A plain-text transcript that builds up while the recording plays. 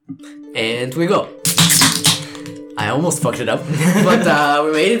And we go. I almost fucked it up, but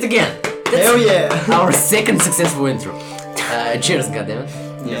we made it again. Hell yeah! Our second successful intro. Cheers, goddammit.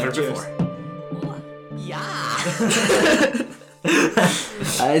 Yeah, Never cheers. before. Yeah.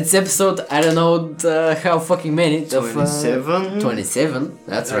 It's episode, I don't know how fucking many. 27? 27,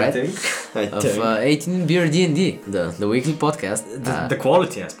 that's right. I Of think. 18 Beer D&D, the weekly podcast. The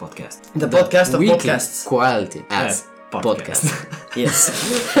quality ass podcast. The podcast of weekly podcasts. quality as podcast. Yes.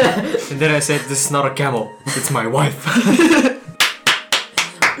 And then I said, this is not a camel, it's my wife.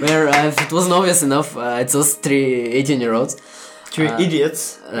 Where if it wasn't obvious enough, it's us three 18-year-olds. Three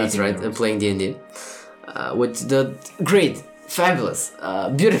idiots. That's right, 18-year-olds. playing D&D. With the great, fabulous,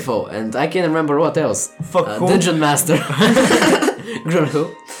 beautiful, and I can't remember what else. Fuck who? Dungeon Master.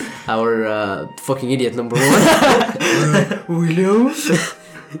 Grunhu. Our fucking idiot number one. William.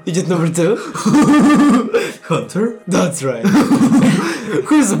 Idiot number two. Hunter? That's right.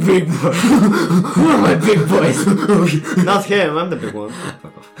 Who's the big boy? Who are my big boys? Not him, I'm the big one.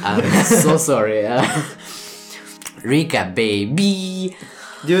 I'm so sorry. Recap, baby.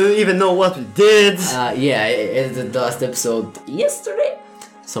 Do you even know what we did? Yeah, I edited the last episode yesterday.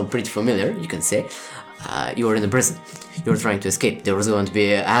 So pretty familiar, you can say. You were in a prison. You were trying to escape. There was going to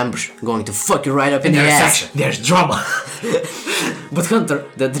be an ambush going to fuck you right up in the There's ass. action, there's drama. But Hunter,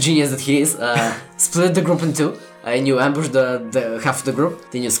 the genius that he is, split the group in two. And you ambushed the half of the group.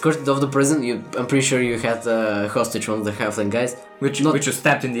 Then you skirted off the prison. I'm pretty sure you had hostage one of the halfling guys. Which was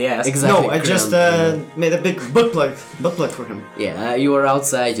stabbed in the ass. Exactly. No, I just made a big butt plug for him. Yeah, you were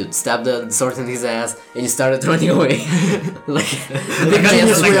outside, you stabbed the sword in his ass, and you started running away. like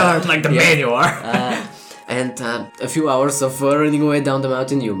genius we are. Like the man you are. And a few hours of running away down the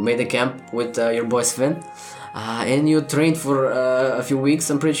mountain, you made a camp with your boy Sven. And you trained for a few weeks,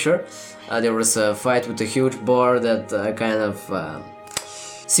 I'm pretty sure. There was a fight with a huge boar that kind of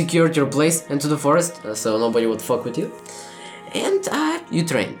secured your place into the forest, so nobody would fuck with you. And you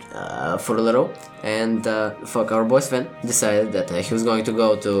trained for a little, and our boy Sven decided that he was going to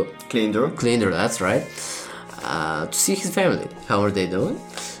go to Cleander. that's right, to see his family. How are they doing?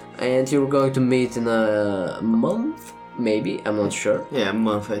 And you were going to meet in a month, maybe, I'm not sure. Yeah, a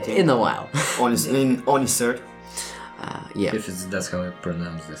month I think. In a while. In Onisert. Yeah, If that's how I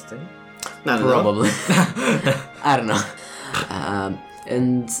pronounce this thing. I don't know. probably. I don't know.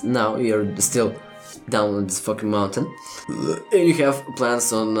 And now you're still down on this fucking mountain. And you have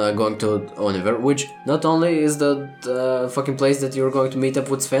plans on going to Oniver, which not only is the fucking place that you're going to meet up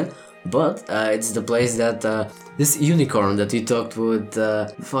with Sven, but it's the place that this unicorn that you talked with.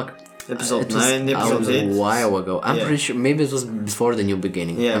 Episode it was 9, episode 8. a while ago. I'm Yeah. pretty sure maybe it was before the new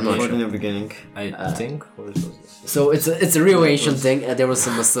beginning. Yeah, I'm not before sure. the beginning. I think. Or it was So it's a real ancient thing. There was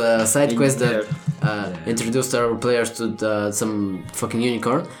some side quest that Yeah. introduced our players to some fucking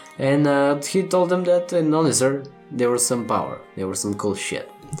unicorn, and he told them that in Onisar there was some power, there was some cool shit,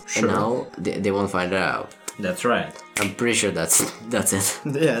 Sure. and now they want to find it out. That's right. I'm pretty sure that's it.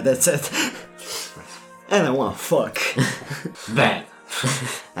 Yeah, that's it. And I wanna fuck. Bad.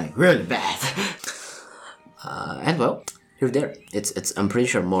 Like, really bad. And well, you're there. It's I'm pretty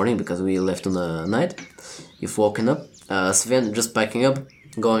sure morning because we left on the night. You've woken up. Sven just packing up,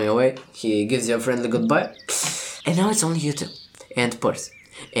 going away. He gives you a friendly goodbye, and now it's only you two, and Percy,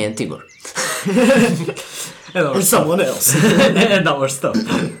 and Tigor. And someone else. And our stuff.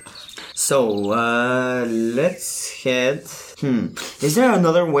 So, let's head... Is there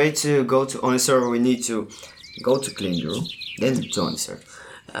another way to go to Onisar, or we need to go to Cleander, then to Onisar?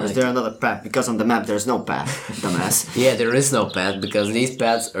 Is there another path? Because on the map there's no path, dumbass. Yeah, there is no path because these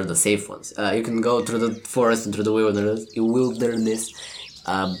paths are the safe ones. You can go through the forest and through the wilderness,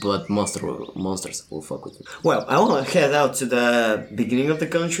 but monsters will fuck with you. Well, I wanna head out to the beginning of the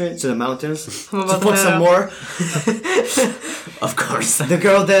country, to the mountains, to fuck some more. Of course. The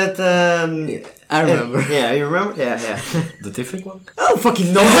girl that... I remember. Yeah, you remember? Yeah. The Tiffany one? I don't fucking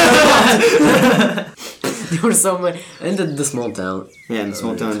know. There were so many. And the small town. Yeah, in the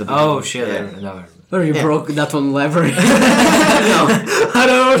small town in the Oh shit, Yeah. no. Where you Yeah. broke that one library. No, I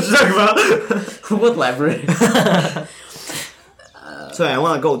don't know what you're talking about. What library? So yeah, I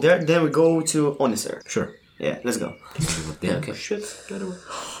wanna go there, then we go to Onisar. Sure. Yeah, let's go. Yeah, okay. Shit, get away.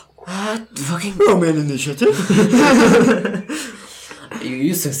 Fucking. Roman initiative.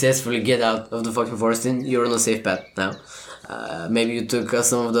 You successfully get out of the fucking forest and you're on a safe path now. Maybe you took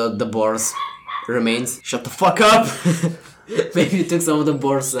some of the boar's remains. Shut the fuck up. Maybe you took some of the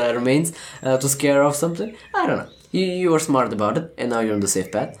boar's remains to scare off something. I don't know. You were smart about it, and now you're on the safe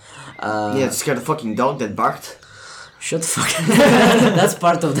path. Yeah, to scare the fucking dog that barked. Shut the fuck up. That's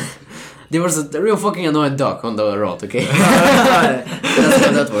part of there was a real fucking annoying dog on the road, okay? That's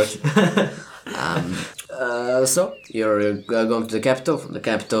how that works. So, you're going to the capital, from the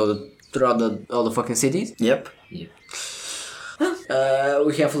capital throughout all the fucking cities. Yep. We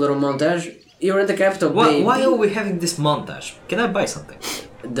have a little montage. You're in the capital, baby. Why are we having this montage? Can I buy something?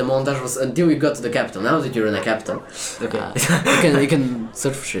 The montage was until you got to the capital. Now that you're in the capital, Okay. you can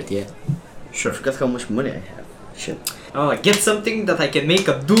search for shit, yeah. Sure. I forgot how much money I have. Shit. I wanna get something that I can make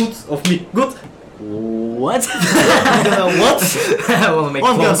a dude of me good. What? What? I wanna make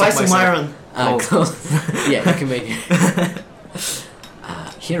I'm gonna clones buy of some myself. iron. Close. Yeah, you can make it.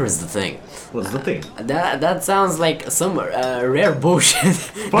 Here is the thing. What's the thing? That sounds like some rare bullshit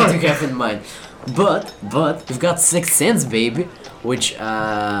that you have in mind. But you've got Sixth Sense, baby, which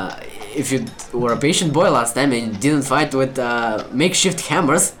if you were a patient boy last time and you didn't fight with makeshift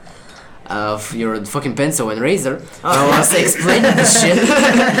hammers of your fucking pencil and razor, I was explaining this shit.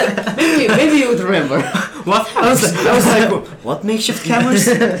 maybe you would remember. What? I was like, what makeshift cameras?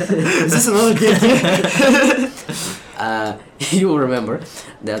 Is this another game? You will remember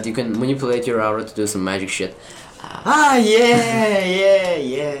that you can manipulate your aura to do some magic shit.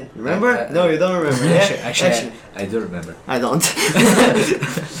 Yeah. Remember? No, you don't remember. Yeah? Actually, I do remember. I don't.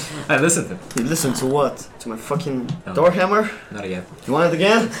 I listened to it. You listen to what? To my fucking No. door hammer? Not again. You want it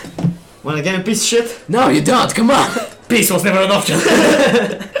again? Want it again, piece of shit? No, you don't. Come on. Peace was never an option.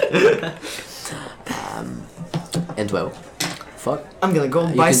 And well, fuck. I'm gonna go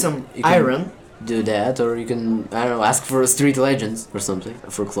You buy can- some you can- iron. Do that, or you can, I don't know, ask for street legends or something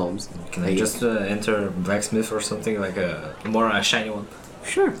for clones. Can I just enter blacksmith or something like a more shiny one?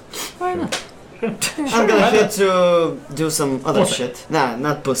 Sure, why not? I'm gonna hit to do some other Pussy. shit. Nah,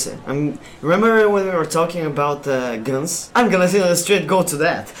 not pussy. Remember when we were talking about guns? I'm gonna sit on the street, go to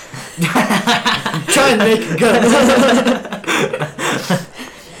that. Try and make a gun.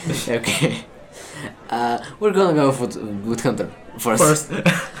 Okay. We're gonna go with Hunter first.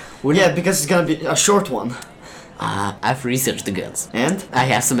 Yeah, because it's gonna be a short one. I've researched the guns. And? I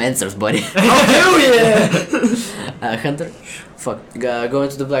have some answers, buddy. Oh, hell yeah! Hunter, fuck, go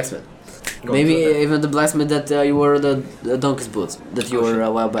into the blacksmith. Go Maybe into the- even the blacksmith that you wore the donkey's boots that you were a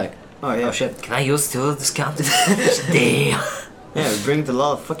while back. Oh, yeah. Oh shit. Can I use still a discount? Damn. Yeah, we bring a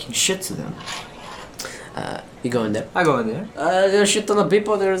lot of fucking shit to them. You go in there. I go in there. There's shit ton of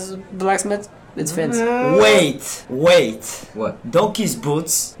people. There's blacksmith. It's fence. Wait. What? Donkey's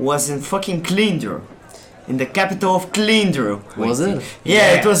Boots was in fucking Kleindru. In the capital of Kleindru. Was it?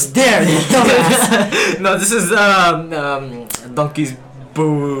 Yeah, it was there. You dumbass. No, this is donkey's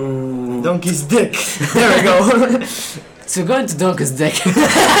boo. Donkey's dick. There we go. So going to Donkey's deck.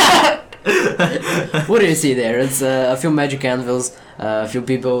 What do you see there? It's a few magic anvils, a few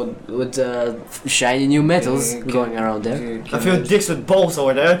people with shiny new metals going around there. A few dicks with balls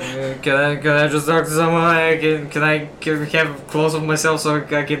over there. Can I just talk to someone? Can I have clothes of myself so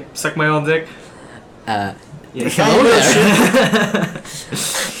I can suck my own dick? Hello there.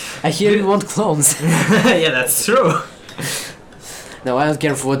 I hear you want clones. Yeah, that's true. No, I don't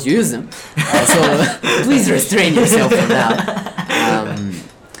care for what you use them. So please restrain yourself for now.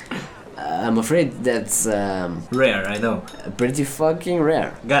 I'm afraid that's Rare, I know. pretty fucking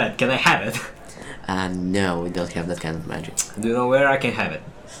rare. Got it. Can I have it? No, we don't have that kind of magic. Do you know where I can have it?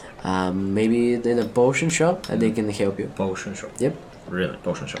 Maybe in a potion shop, and they can help you. Potion shop. Yep. Really?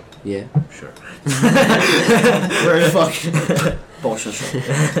 Potion shop. Yeah. Sure. Where the fuck? Potion shop.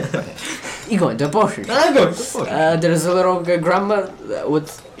 You go into a potion shop. I go to potion. There's a little grandma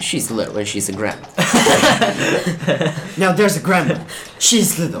with. She's little when she's a grandma. Now there's a grandma.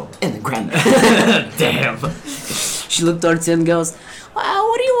 She's little and a grandma. Damn. She looked towards you and goes,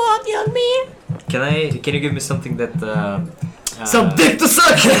 what do you want, young man? Can you give me something that Some dick to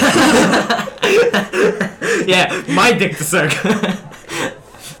suck! yeah, my dick to suck.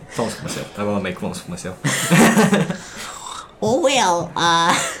 Clones for myself. I wanna make clones for myself. Oh well,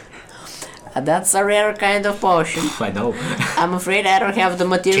 that's a rare kind of potion. I know. I'm afraid I don't have the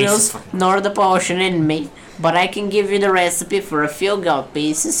materials Jesus. nor the potion in me, but I can give you the recipe for a few gold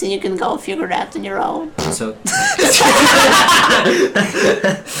pieces and you can go figure it out on your own. So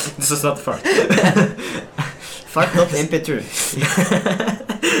this is not fart. Fart not MP3.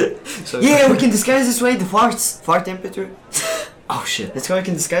 So Yeah, we can disguise this way the farts. Fart MP3. Oh shit. That's how we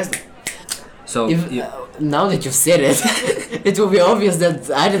can disguise them. So If, you, now that you've said it, it will be obvious that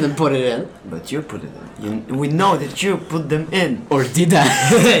I didn't put it in. But you put it in. We know that you put them in. Or did I?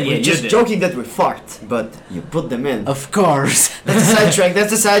 yeah, We're just joking that we fart, but you put them in. Of course. That's a sidetrack,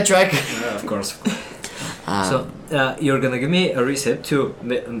 that's a sidetrack. of course. So you're gonna give me a recipe to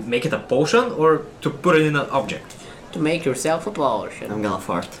make it a potion or to put it in an object? to make yourself a potion. I'm gonna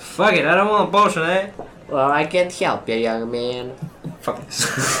fart. Fuck it, I don't want a potion, eh? Well, I can't help you, young man. Fuck this.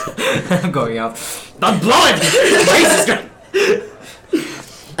 I'm going out. Don't blow it! Jesus Christ!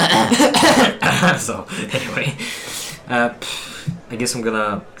 So, anyway. I guess I'm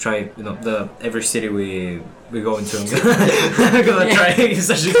gonna try, the every city we go into, I'm gonna try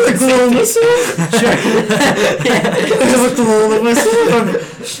such a quick city. Sure.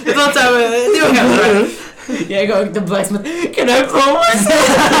 It's not time, you don't have to try. Yeah, going to blacksmith. Can I blow myself?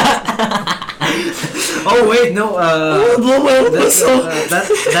 Oh wait, no.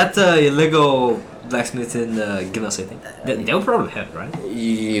 That illegal blacksmith in Guinness, I think. They'll probably have it, right?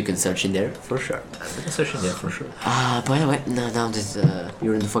 You can search in there for sure. I can search in there for sure. By the way, now that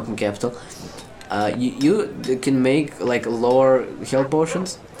you're in the fucking capital, you can make like lower health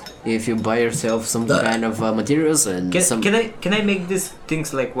potions if you buy yourself some kind of materials and some. Can I make these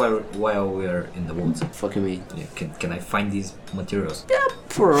things like while we're in the woods? Fucking me. Yeah, can I find these materials? Yeah,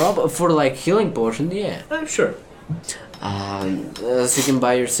 for like healing potion, yeah. I'm sure. So you can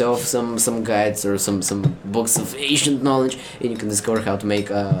buy yourself some guides or some books of ancient knowledge, and you can discover how to make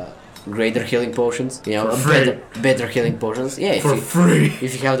greater healing potions. You know, better healing potions. Yeah, Free.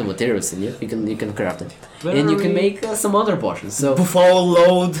 if you have the materials in you can craft them, and you can make some other potions. So Buffalo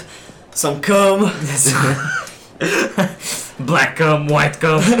load, some cum. Black cum, white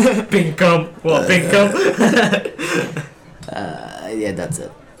cum, pink cum. Well, pink cum. yeah, that's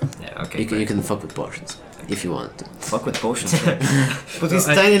it. Yeah, okay. You can fuck with potions if you want to. Fuck with potions. Put this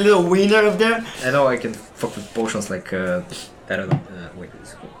tiny little wiener up there. I know I can fuck with potions like I don't know. Wait,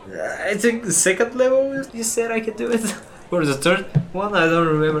 I think the second level you said I could do it. Or the third one? I don't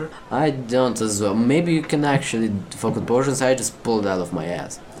remember. I don't as well. Maybe you can actually fuck with potions. I just pulled it out of my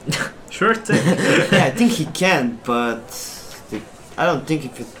ass. Sure thing. Yeah, I think he can, but I don't think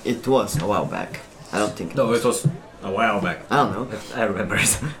it was a while back. I don't think. No, it was a while back. I don't know. I remember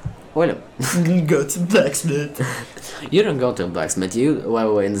it. Well, Go to blacksmith. you don't go to a blacksmith. You,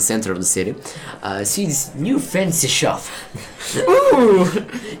 while we're in the center of the city, see this new fancy shop. Ooh,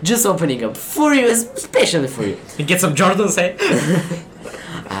 just opening up for you, especially for you. You get some Jordans, hey?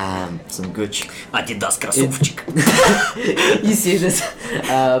 Some Gucci. Adidas кроссовчик. You see this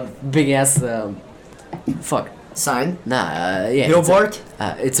big ass fuck. Sign. Nah, yeah. Billboard.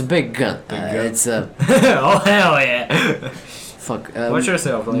 It's a big gun. It's a Oh hell yeah! fuck. Watch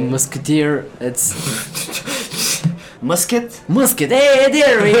yourself, like. Musketeer. It's Musket. musket. Hey,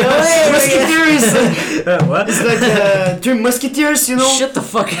 there we go. There we go. Musketeers. What? It's like three musketeers, you know. Shut the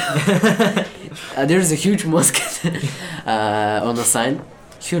fuck up. There's a huge musket on the sign.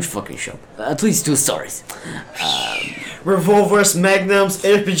 Huge fucking shop. At least 2 stories. Revolvers, magnums,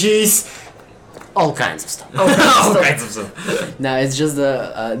 RPGs. All kinds of stuff. All kinds of stuff. Now it's just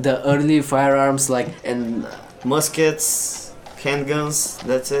the early firearms like and Muskets, handguns.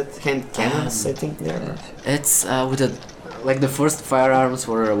 That's it. Hand cannons, I think. Yeah. it's with a like the first firearms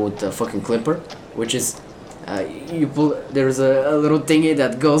were with the fucking clipper, which is you pull. There's a little thingy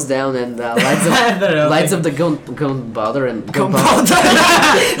that goes down and lights up the gunpowder and gunpowder.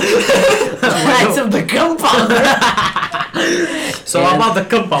 Lights up the gunpowder. So And- about the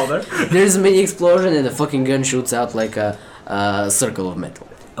gunpowder. There's a mini explosion and the fucking gun shoots out like a circle of metal.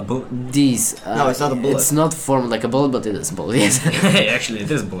 A bullet. These. No, it's not a bullet. It's not formed like a bullet, but it is a bullet. Yes. Actually,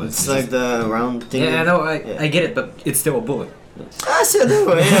 it is bullets. It's like the round thing. Yeah, I know. Yeah. I get it, but it's still a bullet. I said that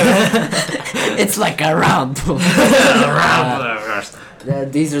way. Yeah. It's like a round bullet.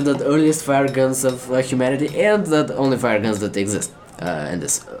 These are the earliest fire guns of humanity and the only fire guns that exist in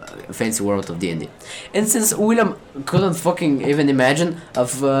this fancy world of D&D. And since William couldn't fucking even imagine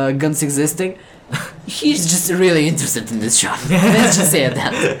of guns existing, he's just really interested in this shop. Let's just say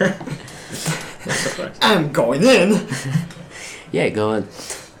that. I'm going in. Yeah, go on.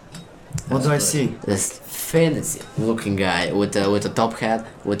 What do I see? This fancy looking guy with a top hat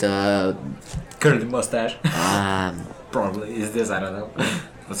with a Curly mustache. um, Probably is this. I don't know.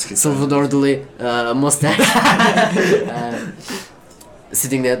 What's his Salvador Dali mustache.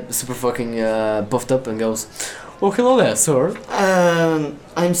 Sitting there super fucking puffed up and goes, "Oh, hello there, sir."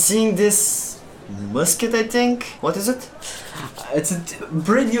 I'm seeing this musket, I think. What is it? It's a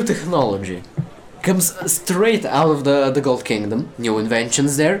brand new technology. Comes straight out of the Gold Kingdom. New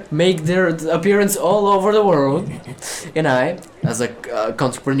inventions there make their appearance all over the world. And I, as a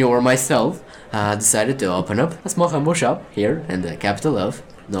entrepreneur myself, decided to open up a small humble shop here in the capital of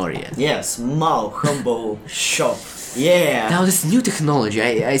Noria. Yeah, small, humble shop. Yeah. Now this new technology,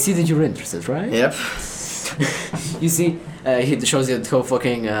 I see that you're interested, right? Yep. You see, he shows you the whole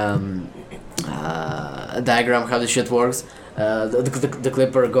fucking diagram how this shit works. the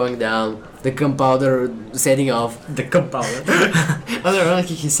clipper going down, the compounder setting off. The compounder.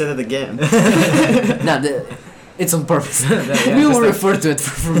 Ironically, he said it again. Nah, it's on purpose. Yeah, We will just like- refer to it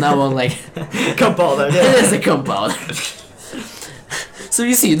from now on like Compounder, it yeah. is a compounder. So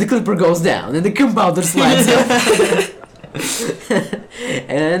you see, the clipper goes down and the compounder slides up.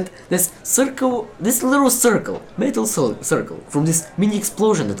 And this little circle, metal circle, from this mini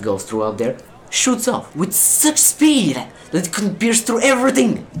explosion that goes throughout there, shoots off with such speed that it can pierce through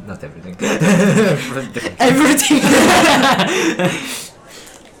everything. Not everything. Everything!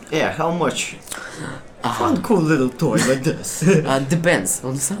 Yeah, how much? One cool little toy like this. Depends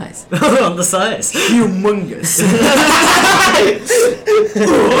on the size. On the size. Humongous.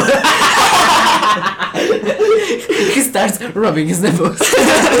 He starts rubbing his nipples.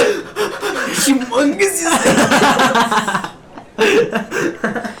 Humongous!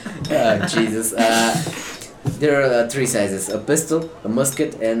 Oh, Jesus. There are three sizes: a pistol, a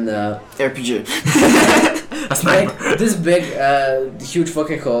musket, and RPG. A sniper. like this big, huge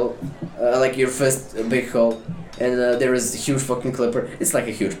fucking hole, like your fist, a big hole, and there is a huge fucking clipper. It's like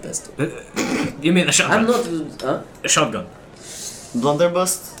a huge pistol. You mean a shotgun? I'm not. A shotgun.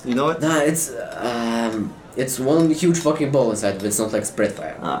 Blunderbuss, you know it? Nah, it's one huge fucking ball inside of it. It's not like spread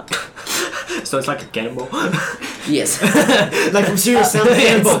fire. Ah. So it's like a cannonball. Yes, Like from Serious Sam.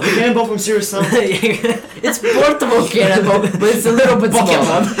 Cannonball. The cannonball from Serious Sam. it's portable cannonball, but it's a little bit small.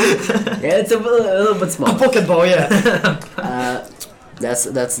 Yeah, it's a little bit A small. pocket ball, yeah. That's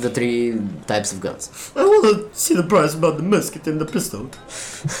the three types of guns. I wanna see the price about the musket and the pistol.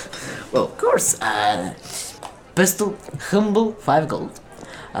 Well, of course. Pistol, humble, 5 gold.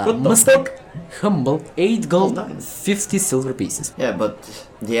 What the Musket, humble, 8 gold, Oh, nice. 50 silver pieces. Yeah, but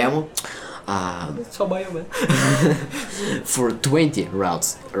the ammo? So by you, man. For 20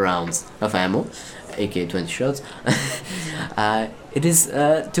 rounds of ammo, aka 20 shots, it is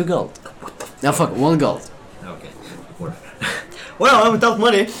 2 gold. No, fuck, 1 gold. Okay. Worth. Well, I'm without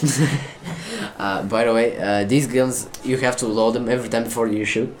money. By the way, these guns, you have to load them every time before you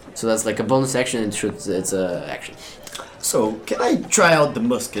shoot. So that's like a bonus action and shoot, it's a action. So, can I try out the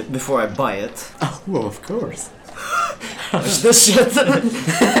musket before I buy it? Oh, well, of course. This shit.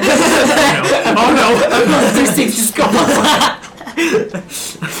 Oh no! 360 scope.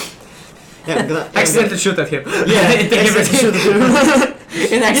 Yeah, I'm gonna Accidentally shoot at him. Yeah, Take accidentally shoot everything.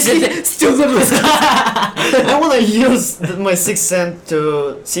 it. And actually, still the musket. I wanna use my 6th sense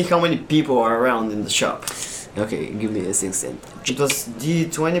to see how many people are around in the shop. Okay, give me a 6 cent. It was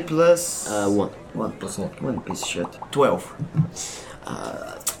D20 plus... 1. 1 plus 1 piece of shit. 12.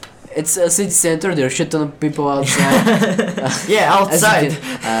 It's a city center, there are shit ton of people outside. Yeah, As you outside.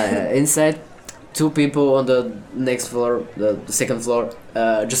 can- inside, 2 people on the next floor, the second floor,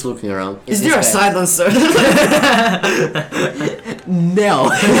 just looking around. Is This there a guy- silencer?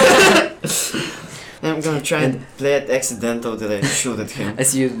 No! I'm gonna try and play it accidental that I shoot at him.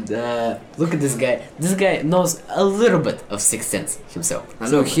 As you look at this guy knows a little bit of 6th sense himself. A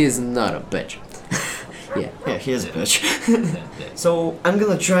So little he is not a bitch. Yeah. Yeah, he is a bitch. Yeah. So I'm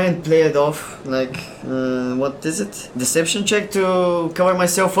gonna try and play it off like what is it? Deception check to cover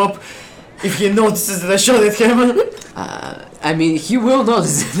myself up if he notices that I shot at him. I mean, he will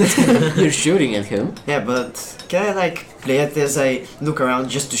notice that you're shooting at him. Yeah, but can I like play it as I look around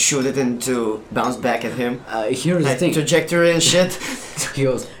just to shoot it and to bounce back at him? Here's the Like thing. trajectory and shit. He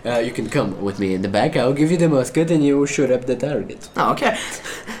goes, you can come with me in the back, I'll give you the musket and you will shoot up the target. Oh, okay.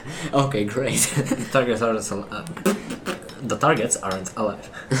 Okay, great. The targets aren't the targets aren't alive.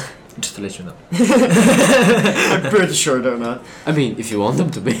 Just to let you know. I'm pretty sure they're not. I mean, if you want them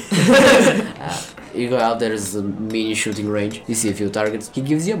to be. You go out, there's a mini shooting range. You see a few targets. He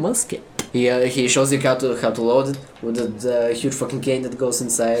gives you a musket. He shows you how to load it with the huge fucking cane that goes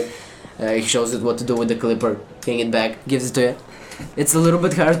inside. He shows you what to do with the clipper. Hang it back, gives it to you. It's a little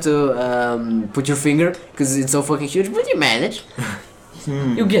bit hard to put your finger because it's so fucking huge, but you manage.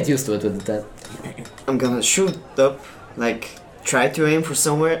 You get used to it with the time. I'm gonna shoot up, like try to aim for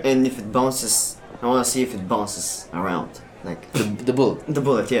somewhere, and if it bounces, I wanna see if it bounces around, like The bullet. the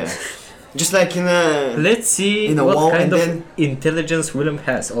bullet. Yeah, just like in a. Let's see In a what wall kind and of then- intelligence William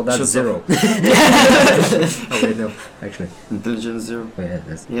has. Oh, that's Shoot 0. Oh wait, no, actually. Intelligence 0. Oh, yeah,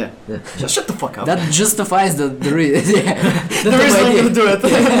 that's. Yeah. Yeah. Just shut the fuck up. That justifies the reason. Yeah. the reason I'm gonna do it.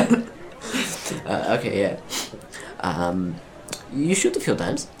 Okay, yeah. You shoot a few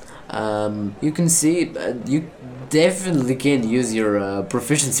times. You can see you definitely can use your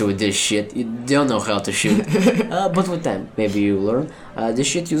proficiency with this shit. You don't know how to shoot, but with time, maybe you learn. This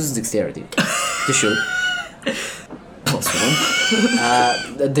shit uses dexterity to shoot. Plus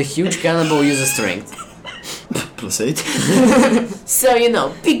 1. The huge cannonball uses strength. +8. So, you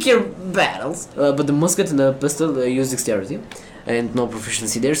know, pick your battles. But the musket and the pistol use dexterity and no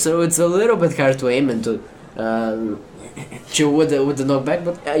proficiency there, so it's a little bit hard to aim and to chew with the knockback,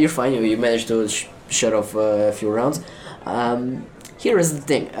 but you're fine. You managed to shut off a few rounds. Here is the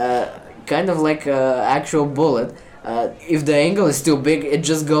thing, kind of like actual bullet. If the angle is too big, it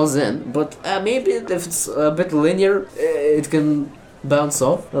just goes in. But maybe if it's a bit linear, it can bounce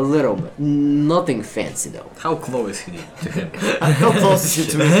off a little bit. Nothing fancy though. How close is he to him? How close is he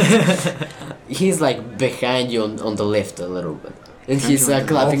to me? He's like behind you on the left a little bit. And he's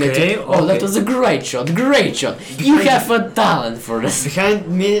clapping at Okay, you. Oh, that okay. was a great shot, great shot. You have a talent for this. Behind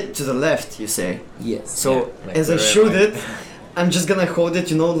me to the left, you say. Yes. So Yeah, like as I where shoot am I? it, I'm just gonna hold it,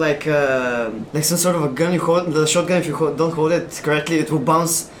 you know, like some sort of a gun. You hold the shotgun. If you don't hold it correctly, it will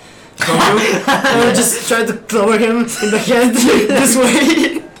bounce from you. And I just try to throw him in the head this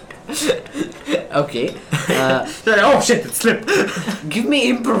way. Okay. Oh shit, it slipped. Give me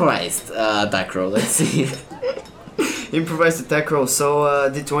improvised attack roll. Let's see. Improvised attack roll. So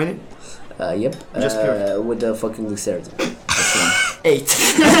D20. Yep. Just pure. With the fucking dexterity. 8.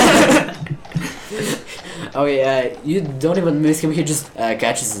 Okay, you don't even miss him. He just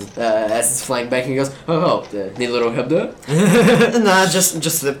catches it as it's flying back and goes, oh, need a little help there? Nah, just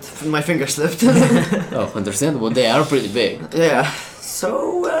slipped. My finger slipped. Oh, understandable. They are pretty big. Yeah.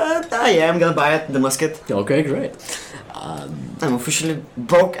 So yeah, I'm gonna buy it. The musket. Okay, great. I'm officially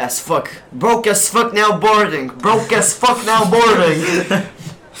broke as fuck. Broke as fuck now boarding. Broke as fuck now boarding.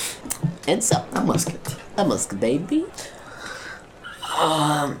 And so, A musket. a musk baby.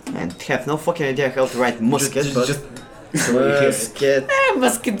 And have no fucking idea how to write musket, but musket,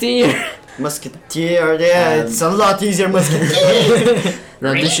 Musketeer. musketeer. Yeah, it's a lot easier musketeer.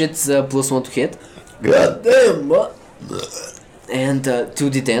 Now this shit's +1 to hit. God damn, what? And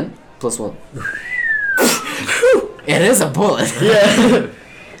 2d10 +1. It is a bullet. Yeah.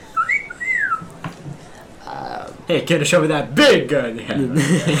 Hey, can you show me that big gun? Yeah.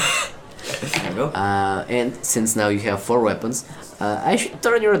 There you go. And since now you have 4 weapons, I should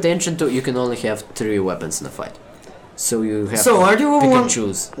turn your attention to you can only have 3 weapons in a fight. So you have So, to are you pick one- and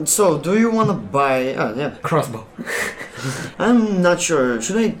choose. So, do you wanna buy? Oh, yeah. Crossbow. I'm not sure.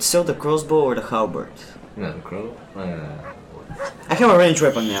 Should I sell the crossbow or the halberd? No, crossbow. I have a ranged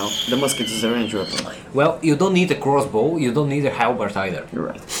weapon now. The musket is a ranged weapon. Well, you don't need a crossbow. You don't need a halberd either. You're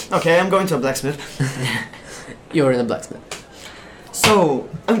right. Okay, I'm going to a blacksmith. You're in a blacksmith. So,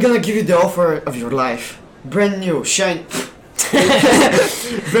 I'm gonna give you the offer of your life. Brand new, shiny...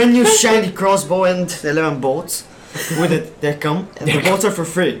 brand new shiny crossbow and 11 bolts. With it, they come. And the bolts are for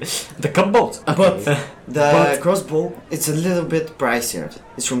free. The cup bolt. But the But- crossbow, it's a little bit pricier.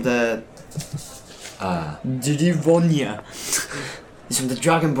 It's from the Drivonia. It's from the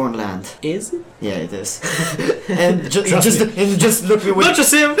Dragonborn land. Is it? Yeah, it is. And just look me with Not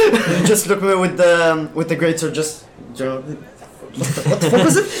just him. just look me with the great sword. Just what the fuck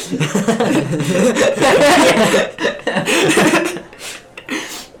was it?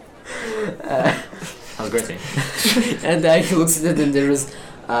 That was great. And he looks at it and there is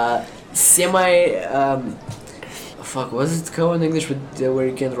fuck, what's it called in English where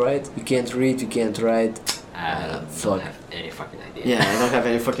you can't write? You can't read, you can't write. Fuck. Any fucking idea. Yeah, I don't have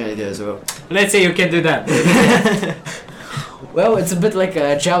any fucking idea as well. Let's say you can do that. Well, it's a bit like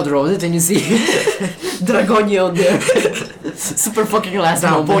a child wrote it and you see Dragonia on there. Super fucking last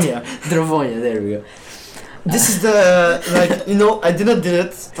Dravonia. moment. Dravonia, there we go. This is the like I didn't do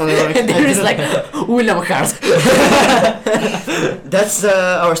it. And there is like William Hart. That's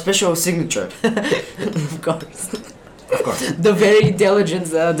our special signature. Of course. Of course. The very intelligent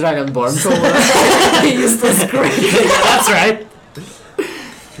Dragonborn. So he used to scream. That's right.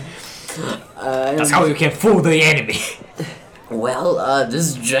 That's And- how you can fool the enemy. Well,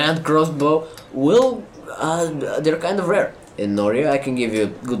 this giant crossbow will. They're kind of rare. In Noria, I can give you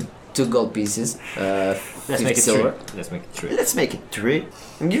good 2 gold pieces. Let's 50 make it silver. 3. Let's make it 3. Let's make it 3.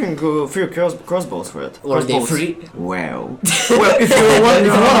 I'm giving you 3 crossbows for it. Or they Crossbows. free. Well, if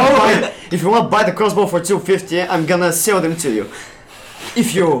you want to buy the crossbow for 250, I'm gonna sell them to you.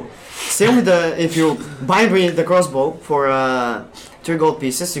 If you buy me the crossbow for 3 gold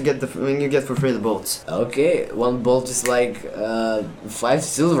pieces, you get for free the bolts. Okay, 1 bolt is like 5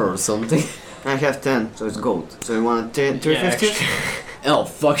 silver or something. I have 10, so it's gold. So you want 350? Oh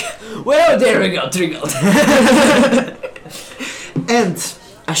fuck. Well, there we go, 3 gold. And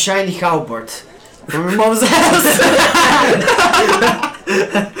a shiny halberd from your mom's house.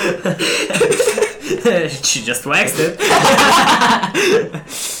 She just waxed it.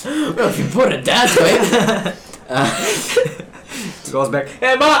 Well, if you put it that way. Goes back.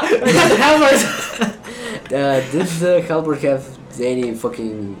 Hey, ma! I got the helmet! Did the halberd have any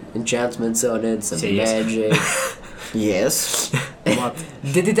fucking enchantments on it? Some Say yes. magic? Yes. What?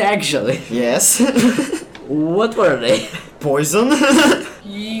 Did it actually? Yes. What were they? Poison.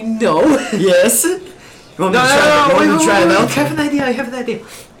 No. Yes. You want me to try it? You want me to try it I out? have an idea. I have an idea.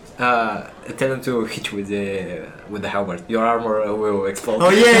 Tell them to hit you with the halberd. Your armor will explode. Oh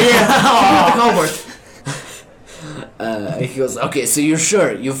yeah, yeah. The halberd. He goes, okay, so you're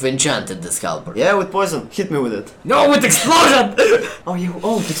sure you've enchanted this halberd? Yeah, with poison. Hit me with it. No, with explosion. Oh, you.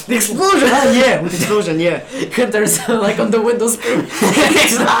 Oh, the explosion. Ah, yeah, with explosion. Yeah. Hunter's like on the window screaming.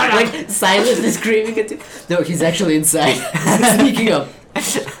 Like silently screaming at you. No, he's actually inside. Sneaking up.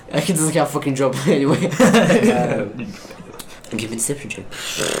 He doesn't have a fucking job anyway. Give me deception check.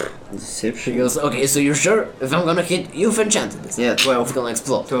 He Deception. goes, okay, so you're sure if I'm gonna hit, you've enchanted this? Yeah, It's 12. gonna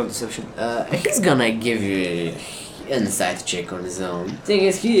explode. 12 deception. He's gonna give you an insight check on his own. Thing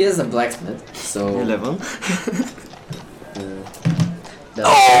is, he is a blacksmith, so 11.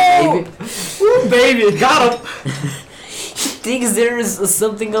 maybe Ooh, baby, got him. thinks there is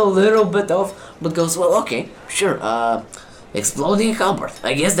something a little bit off, but goes, well, okay, sure. Exploding halberd.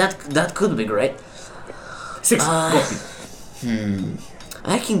 I guess that could be great. 6.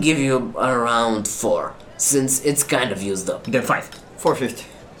 I can give you around 4, since it's kind of used up. Then 5. 450.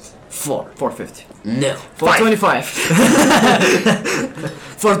 4. 450. No. 425.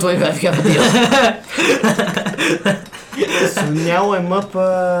 425, have a deal. So now I'm up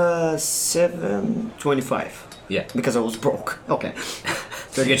 725. Yeah. Because I was broke. Okay.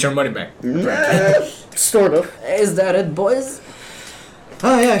 So get your money back. Sort of. Is that it, boys?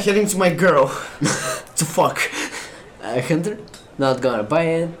 Oh yeah, heading to my girl. To fuck. Hunter? Not gonna buy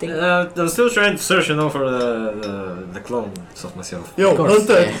anything? I'm still trying to search, for the clones of myself. Yo, Of course,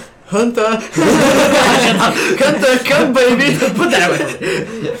 Hunter! yeah. Hunter! Hunter, come baby! Put that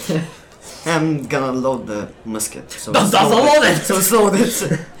away. I'm gonna load the musket. So Don't it's load it! So it's loaded.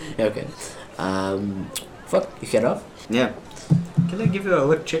 Yeah, okay. Fuck, you head off? Yeah. Can I give you a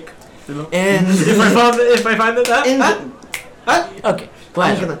lip check? And If I find it, in the, Okay, I'm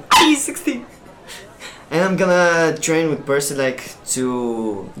pleasure. gonna E16. and I'm gonna train with Percy like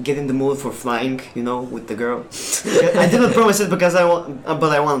to get in the mood for flying, with the girl. I didn't promise it because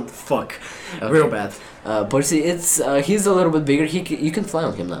but I want fuck real bad. Percy, he's a little bit bigger. You can fly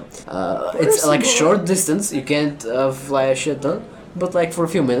on him now. It's like short distance. You can't fly a shit ton, but like for a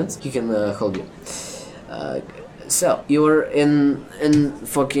few minutes, he can hold you. So you were in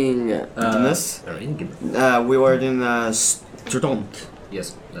fucking. Goodness. We were in Stront.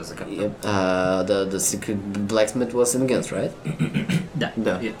 Yes, that's the capital. Yep. The secret blacksmith was in Gens, right?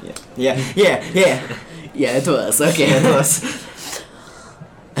 Yeah. Yeah, it was. Okay, It was.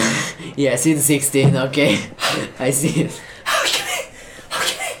 Yeah, I see the 16. Okay, I see it.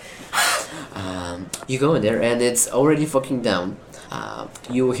 You go in there and it's already fucking down.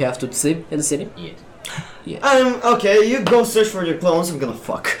 You have to sleep in the city. Yeah. Okay, you go search for your clones, I'm gonna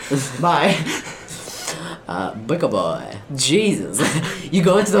fuck. Bye. Bicka boy, Jesus! You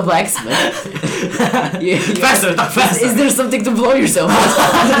go into the blacksmith. Faster, talk faster. Is there something to blow yourself?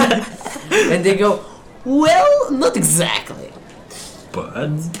 And they go, well, not exactly.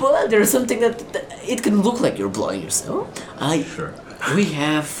 But there's something that it can look like you're blowing yourself. Sure. We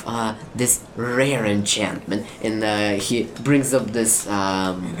have this rare enchantment, and he brings up this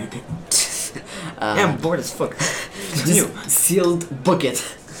I'm bored as fuck. this sealed bucket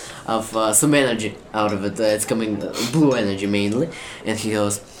of some energy out of it. It's coming blue energy mainly, and he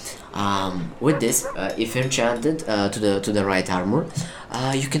goes, with this, if enchanted to the right armor,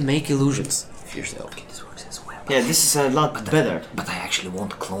 you can make illusions of yourself. This works as well. Yeah, this is a lot better. But I actually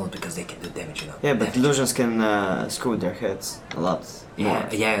want clones because they can do damage, Yeah, but illusions can screw their heads a lot more.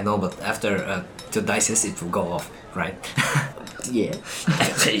 Yeah, I know, but after 2 dices it will go off, right? Yeah.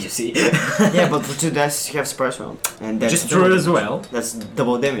 You see. Yeah, but for 2 dice you have surprise round. And that's Just double true as damage. well. That's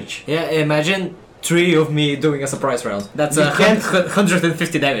double damage. Yeah, imagine 3 of me doing a surprise round. That's You can't-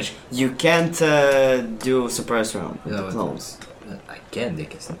 150 damage. You can't do surprise round with No, the clones. I can, they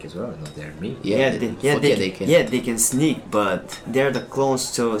can sneak as well, not they're me. They can sneak, but they're the clones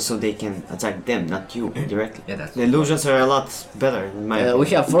so they can attack them, not you directly. Yeah, that's The illusions are a lot better in my We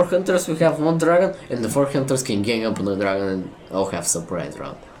opinion. have 4 hunters, we have 1 dragon, and the 4 hunters can gang up on the dragon and all have surprise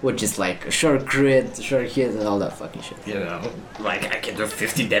round. Which is like sure crit, sure hit, and all that fucking shit. Like I can do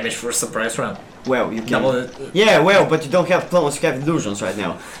 50 damage for a surprise round. Well, you can. Double it. Yeah, well, but you don't have clones, you have illusions right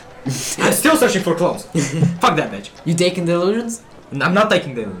now. I'm still searching for clones. Fuck that bitch. You taking the illusions? I'm not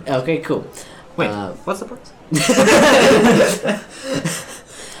taking them. Okay, cool. Wait, what's the price?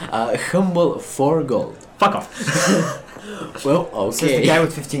 Humble 4 gold. Fuck off. Well, Says the okay. guy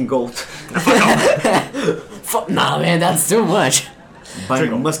with 15 gold. Fuck, nah, man, that's too much. Buying a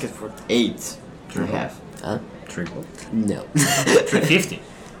gold. musket for 8 and a half. Huh? 3 gold. No. 350.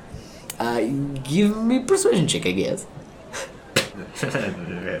 Give me persuasion check, I guess.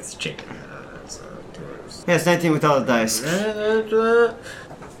 Let's check. Yes, 19 without a dice.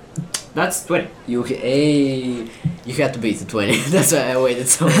 That's 20. You had to beat the 20. That's why I waited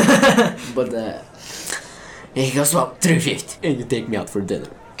so long. But he goes, well, 350, and you take me out for dinner.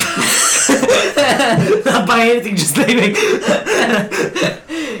 Not buying anything, just leaving.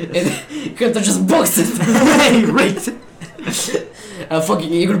 And Hunter just boxed it. Right.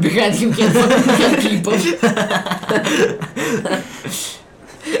 Fucking Igor behind him can't keep up.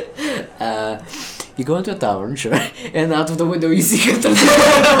 You go into a tavern, sure, and out of the window you see Hunter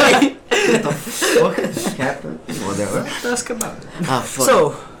away. What happened? Whatever. Ask about it. Ah, fuck.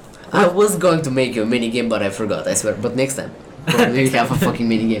 So, I was going to make you a mini game, but I forgot. I swear. But next time, probably have a fucking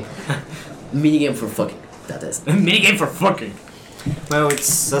mini game. Mini game for fucking. That is. Minigame for fucking. well,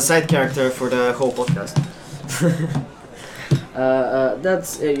 it's a side character for the whole podcast.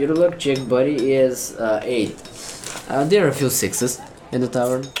 That's your luck check, buddy. Is 8. There are a few 6s in the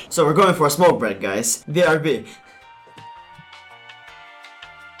tavern. So we're going for a smoke break, guys. BRB.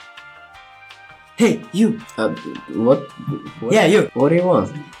 Hey, you. What? Yeah, you. What do you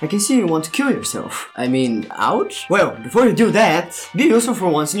want? I can see you want to kill yourself. I mean, ouch. Well, before you do that, be useful for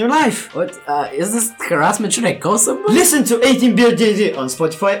once in your life. What? Is this harassment? Should I call someone? Listen to 18 Beer DD on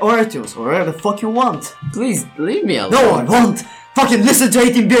Spotify or iTunes or wherever the fuck you want. Please leave me alone. No, I won't. Fucking listen to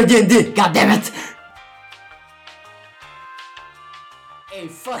 18 Beer D&D. God damn it. Hey,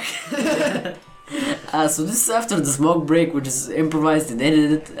 fuck. So this is after the smoke break, which is improvised and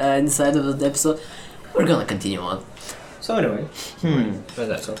edited inside of the episode. We're gonna continue on. So anyway. Where's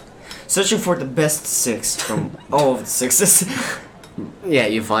that so? Searching for the best 6 from all of the 6s. Yeah,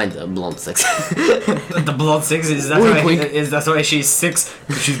 you find a blonde 6. The blonde 6 is that Wink, why wink. is that why she's 6?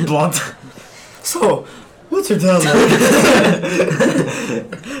 She's blonde. So, what's your dialogue?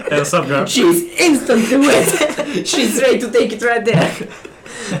 Hey, what's up, girl? She's instantly wet. She's ready to take it right there.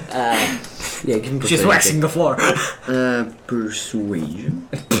 Yeah, give me She's persuasion waxing the floor. Persuasion.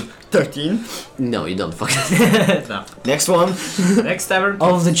 13. check. No, you don't fucking. No. Next one. Next tavern.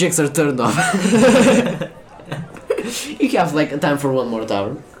 All of the chicks are turned off. You have like a time for one more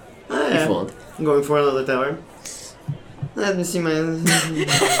tower. If you want. I'm going for another tower. Let me see my...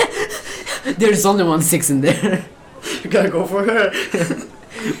 There's only one 6 in there. You gotta go for her.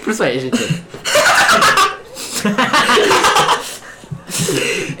 Persuasion check.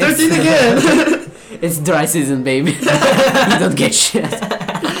 13 again. It's dry season, baby. You don't get shit.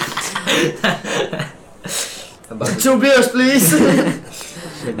 2 beers, please.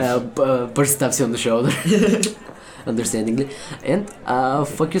 Percy taps you on the shoulder. Understandingly. And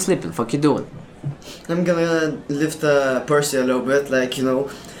fuck you sleeping, fuck you doing. I'm gonna lift Percy a little bit, like, you know,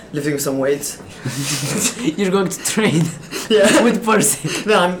 lifting some weights. You're going to train Yeah. with Percy.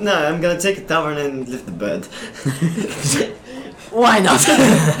 No, I'm gonna take a tavern and lift the bed. Why not?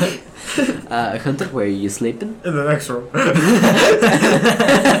 Hunter, where are you sleeping? In the next room.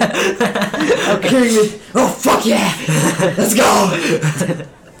 Okay. Oh, fuck yeah! Let's go!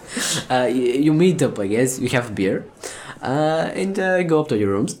 You meet up, I guess. You have beer. And go up to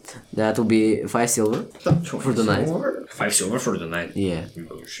your rooms. That will be 5 silver for the night. 5 silver for the night. Yeah.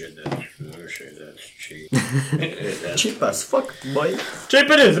 Bullshit, that's cheap. Cheap as fuck, boy. Cheap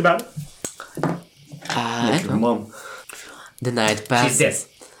it is, about. Your mom. The night She's passes.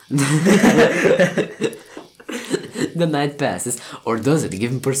 dead. The night passes. Or does it?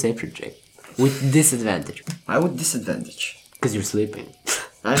 Give me perception check. With disadvantage. I would disadvantage. Because you're sleeping.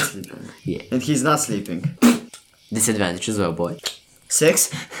 I'm sleeping. Yeah. And he's not sleeping. Disadvantage as well, boy. 6?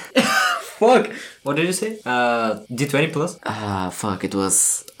 Fuck. What did you say? D20 plus? Fuck, it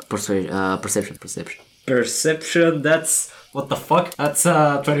was perception. Perception, that's... What the fuck? That's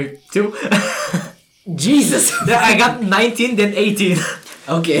 22. Jesus! Yeah, I got 19, then 18.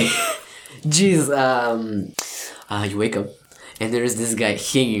 Okay. Jeez, you wake up and there is this guy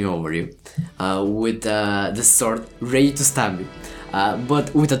hanging over you with this sword ready to stab you.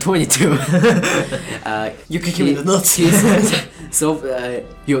 But with a 22. You kick him in the nuts. So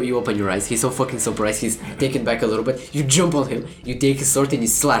you open your eyes. He's so fucking surprised. He's taken back a little bit. You jump on him. You take his sword and you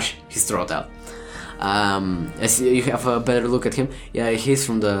slash his throat out. As you have a better look at him, yeah, he's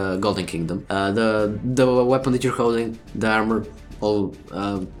from the Golden Kingdom. The weapon that you're holding, the armor, all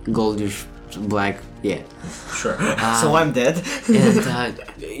goldish black. Yeah. Sure. So I'm dead. And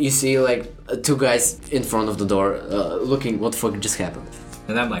you see like 2 guys in front of the door looking what the fuck just happened.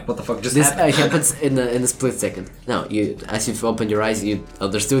 And I'm like, what the fuck just This happened? happens in a split second. Now, as you've opened your eyes, you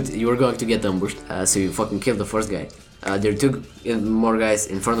understood you were going to get ambushed, so you fucking killed the first guy. There are two more guys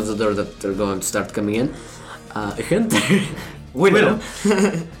in front of the door that are going to start coming in. Hunter, William.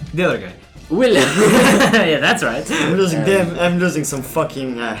 The other guy. William, Yeah, that's right. I'm losing some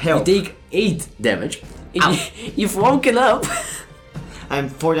fucking you health. take 8 damage. You've woken up. I'm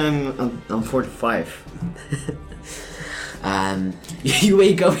 45. You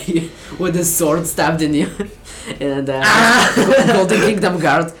wake up with a sword stabbed in you, and Golden Kingdom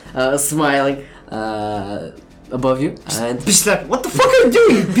guard smiling above you, and Bitch slap. What the fuck are you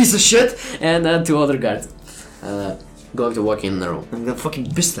doing, you piece of shit? 2 other guards going to walk in the room. I'm gonna fucking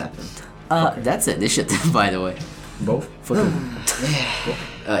bitch slap him. That's initiative, by the way. Both? Fucking.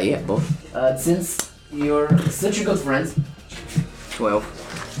 Yeah, both. Since you're such a good friend, 12.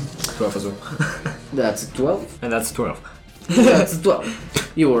 12 as well. that's 12. And that's 12. That's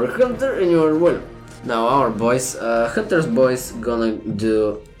 12. You were Hunter and you were William. Now our boys, Hunter's boys gonna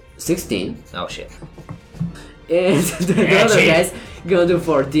do 16. Oh shit. And the other guys gonna do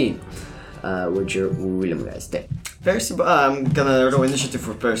 14. Which your William guys take. Percy, I'm gonna roll initiative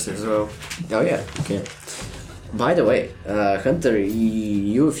for Percy as well. Oh yeah, okay. By the way, Hunter,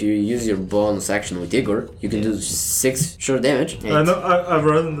 if you use your bonus action with Igor, you can do 6 short damage. I know, I've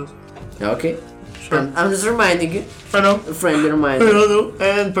run this. Okay. I'm just reminding you. I know. A friendly reminder. No.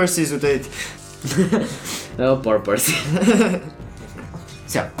 And Percy's with 8. Oh, poor person.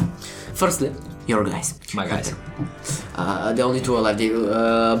 So, firstly, your guys. My guys. The only 2 alive. They're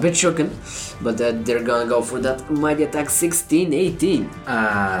a bit shooken, but they're gonna go for that mighty attack 16, 18.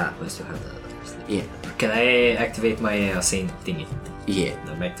 We still have the Yeah. Can I activate my Saint thingy? Yeah.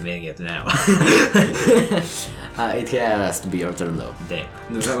 I'm activating it now. It has to be your turn though. Damn.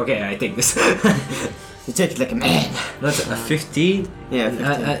 Okay, I take this. You take it like a man. That's a 15? Yeah, 15.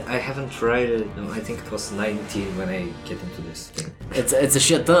 I haven't tried it. No, I think it was 19 when I get into this thing. It's a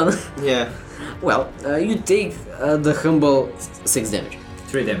shit ton. Yeah. Well, you take the humble 6 damage.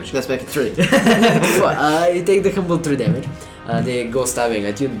 3 damage. Let's make it 3. You take the humble 3 damage. They go stabbing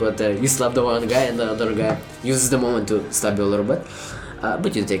at you, but you slap the one guy and the other guy uses the moment to stab you a little bit.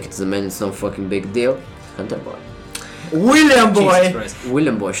 But you take it to the man, it's no fucking big deal. Hunter boy. William Jesus boy! Christ.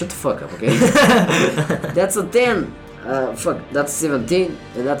 William boy, shut the fuck up, okay? That's a 10. Fuck, that's 17,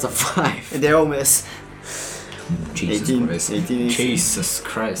 and that's a 5. And they all miss. Jesus 18. Christ. 18 is- Jesus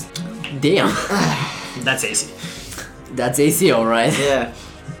Christ. Damn. That's AC. That's AC, alright. Yeah.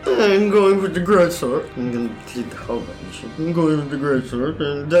 I'm going with the great sword. I'm gonna delete the whole bunch. I'm going with the great sword,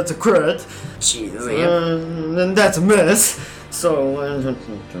 and that's a crit. Jesus, yeah. And that's a miss. So,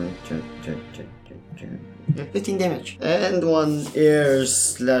 15 damage. And 1 air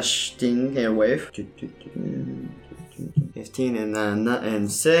slash thing, air wave. 15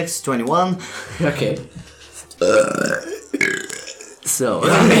 and 6, 21. Okay. So,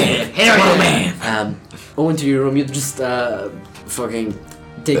 Owen to your room, you just fucking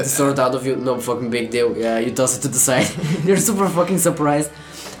take the sword out of you, no fucking big deal. Yeah, you toss it to the side. You're super fucking surprised.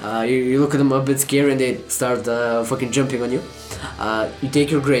 You look at them a bit scary and they start fucking jumping on you. You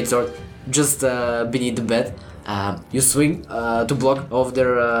take your great sword just beneath the bed. You swing to block all of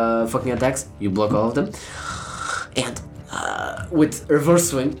their fucking attacks. You block all of them. And with reverse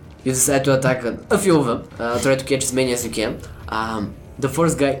swing, you decide to attack a few of them. Try to catch as many as you can. The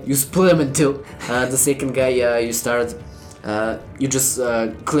first guy, you split him in 2. The second guy, you start... you just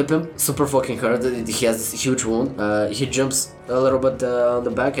clip him super fucking hard. He has this huge wound. He jumps a little bit on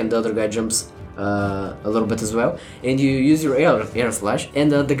the back, and the other guy jumps a little bit as well. And you use your air slash,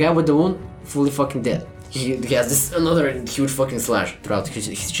 and the guy with the wound fully fucking dead. He has this another huge fucking slash throughout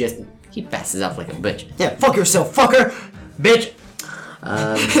his chest. He passes out like a bitch. Yeah, fuck yourself, fucker! Bitch!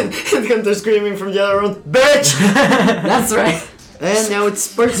 And Hunter screaming from the other room, bitch! That's right. And now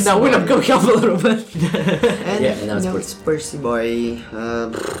it's Percy. Now we're go help a little bit. And Yeah, now it's it's Percy boy.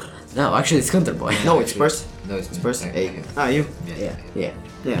 No, actually it's Hunter boy. No, it's Percy. No, It's Percy. Hey. Ah, you. Yeah, yeah.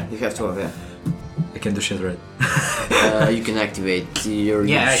 Yeah, you have 12, yeah. I can do shit right. You can activate your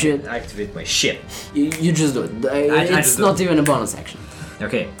Yeah, shit. I can activate my shit. You just do it. I It's just do not even a bonus action.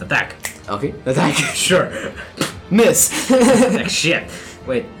 Okay, attack. Okay. Attack. Sure. Miss! Attack shit.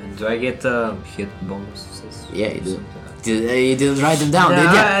 Wait, do I get hit bonuses? Yeah, you do. You didn't write them down, did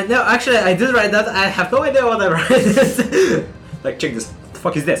ya? No, actually, I did write that. I have no idea what I wrote. Like, check this. What the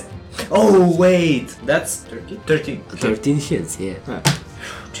fuck is this? Oh, wait. That's 13. 13. 13 hits, yeah.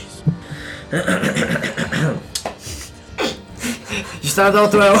 You started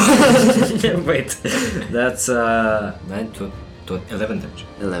out well. Wait. That's 9 to 11 damage.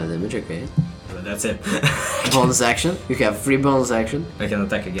 11 damage, okay. 11 That's it. Bonus action. You have free bonus action. I can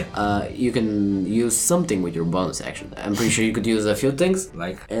attack again. You can use something with your bonus action. I'm pretty sure you could use a few things.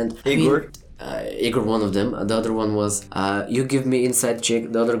 Like? And Igor? Igor, one of them. The other one was you give me insight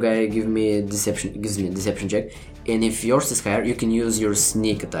check. The other guy gives me a deception check. And if yours is higher, you can use your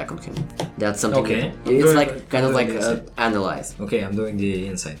sneak attack on him. That's something. Okay. It's like kind of doing like this. analyze. Okay, I'm doing the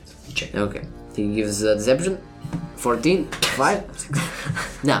insight check. Okay. He gives deception. 14,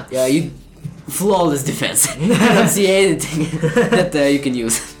 5. Now, you flawless defense. I don't see anything that you can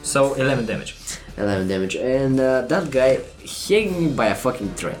use. So 11 damage. 11 damage, and that guy hanging by a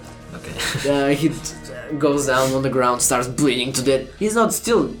fucking thread. Okay. He goes down on the ground, starts bleeding to death. He's not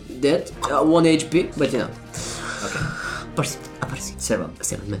still dead, 1 HP, but you know. Okay. Percy. 7.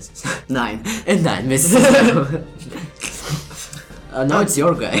 7 misses. 9. And 9 misses. Now it's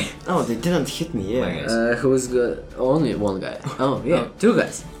your guy. Oh, they didn't hit me, My yeah. guys. Who's good? Only one guy. Oh, yeah, 2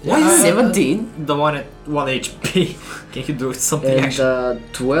 guys. Yeah. 17 The one at 1 HP. Can you do something and actually?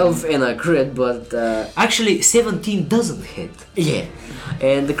 12 and a crit, but Actually, 17 doesn't hit. yeah.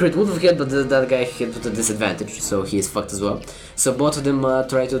 And the crit would have hit, but that guy hit with a disadvantage, so he is fucked as well. So both of them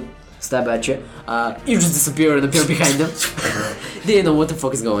try to stab at you. You just disappear and appear behind them. They don't know what the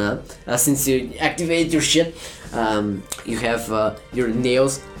fuck is going on. Since you activate your shit, you have your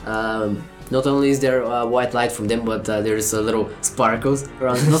nails. Not only is there white light from them, but there is a little sparkles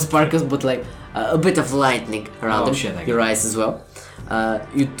around. Not sparkles, but like a bit of lightning around Oh, them. shit, I Your eyes as well.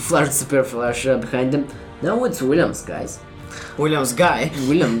 You flash disappear, flash behind them. Now it's Williams, guys. Williams guy.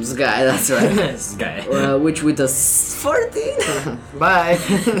 Williams guy, that's right. This guy. Which with a 14? Bye.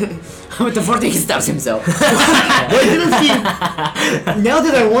 With the 14 he stabs himself. Why didn't he? Now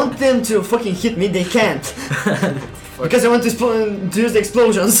that I want them to fucking hit me, they can't. Because I want to use the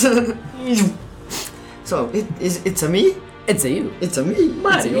explosions. So, it's a me? It's a you. It's a me.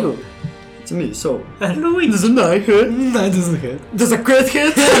 It's a you. It's a me, so. Louis. Does a 9 hit? No, it doesn't hit. Does a crit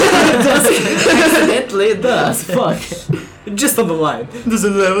hit? Accidentally it does. Fuck. Just on the line. Does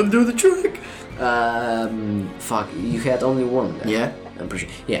 11 do the trick? Fuck. You had only one guy. Yeah. I'm pretty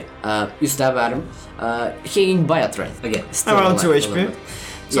sure. Yeah. You stab at him. Hanging by a thread. Again. Still Around 2 alive, HP. remember.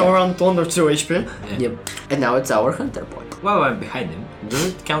 So Yeah. around under 2 HP. Yep. And now it's our hunter point. While I'm behind him, does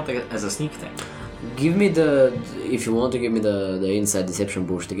it count as a sneak attack? Give me if you want to give me the inside deception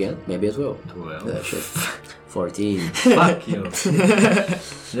boost again, maybe it will. Well. Shit. 14. Fuck you.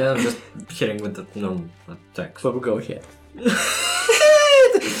 Yeah, I'm just hitting with the normal attacks. But we'll go ahead.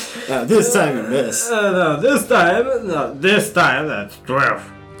 This time you miss. This time, that's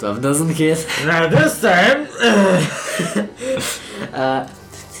 12. 12 doesn't hit. Now this time,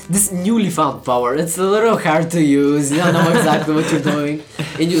 This newly found power, it's a little hard to use, you don't know exactly what you're doing.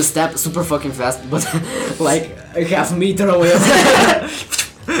 And you stab super fucking fast, but like a half meter away.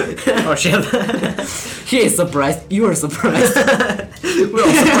 oh shit. He is surprised, you are surprised. We're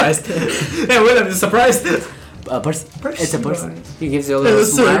all surprised. Hey, William is surprised. It's a person. He gives you a And little a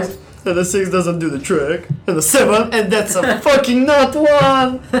smile. 6. And a 6 doesn't do the trick. And a 7. And that's a fucking not 1.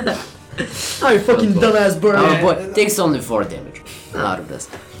 I fucking dumbass bird. Oh boy, takes only 4 damage out of this.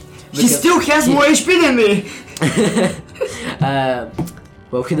 He still has more HP than me.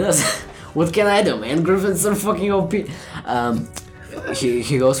 Well, he does. What can I do, man? Griffins are fucking OP.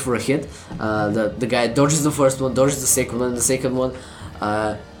 He goes for a hit. The guy dodges the first one, dodges the second one, and the second one.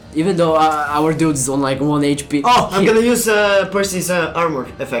 Even though our dude is on like 1 HP. Oh, I'm gonna use Percy's armor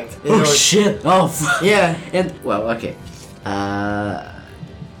effect. Oh shit! Oh Yeah. And well, okay.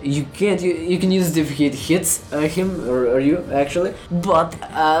 You can't. You can use it if he hits him or you actually. But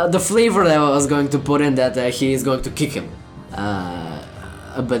the flavor that I was going to put in that he is going to kick him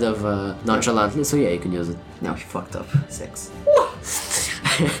a bit of nonchalantly. So yeah, you can use it. Now he fucked up. 6.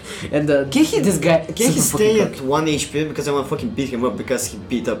 And this guy Can he super stay fucking at 1 HP because I want to fucking beat him up because he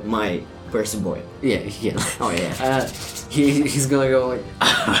beat up my Percy boy? Yeah, he can. Oh yeah. He's gonna go like,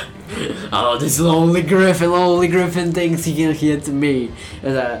 oh, this lonely Griffin thinks he can hit me.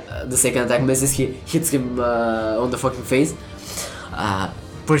 And the second attack misses, he hits him on the fucking face.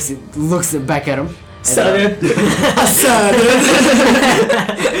 Percy looks back at him.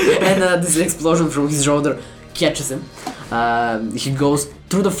 And, and this explosion from his shoulder catches him. He goes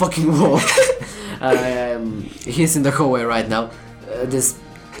through the fucking wall. He's in the hallway right now. This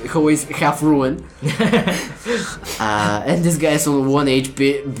hallway is half ruined. And this guy is on 1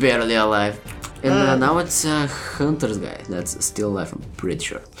 HP, barely alive. And now it's Hunter's guy that's still alive, I'm pretty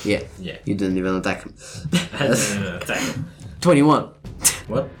sure. Yeah. You didn't even attack him. 21.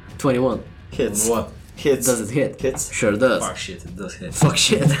 What? 21. Hits. What? Hits. Does it hit? Hits. Sure does. Fuck shit, it does hit. Fuck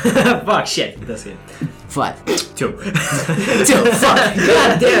shit. Fuck shit, it does hit. 5. 2. 2. Fuck.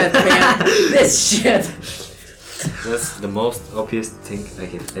 God damn it, man. This shit. That's the most obvious thing I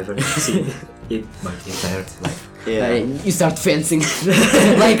have ever seen in my entire life. Yeah. You start fencing.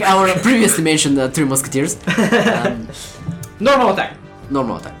 Like our previously mentioned Three Musketeers. Normal attack.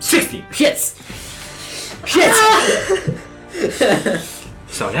 Normal attack. 60. Hits. Hits.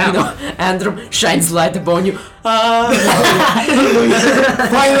 So now, You know, Andrew shines light upon you.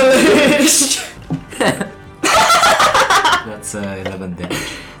 Finally. that's 11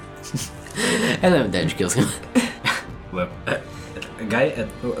 damage. 11 damage kills him. Well, a guy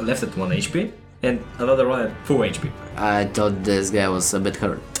left at 1 HP and another one at full HP. I thought this guy was a bit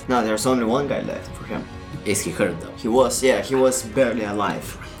hurt. No, there's only one guy left for him. Is he hurt though? He was barely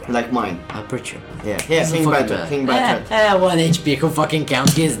alive. Like mine. I'm pretty sure. Yeah, He's a King fucking Battered. man. King Battered. 1 HP, who fucking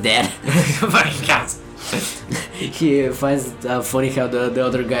counts? He's dead. Fucking counts. He finds funny how the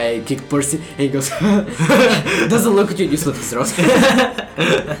other guy kicked Percy and he goes doesn't look at you and you slit his throat.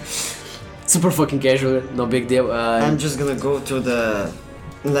 Super fucking casual, no big deal. I'm just gonna go to the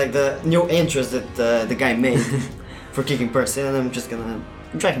new entrance that the guy made for kicking Percy, and I'm just gonna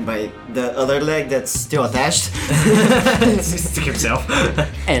drag him by the other leg that's still attached. Stick himself.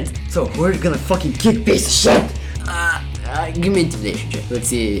 And So we're gonna fucking kick piece of shit. give me intimidation check. Let's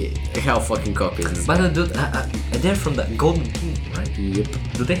see how fucking cocky is this But guy. dude, they're from the Golden Kingdom, right? Yep.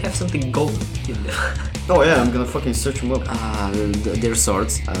 Do they have something golden in them? Oh yeah, I'm gonna fucking search him up. Their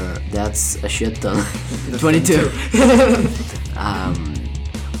swords. That's a shit ton. 22.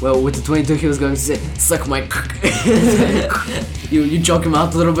 Well, with the 22, he was going to say, "Suck my cock." you choke him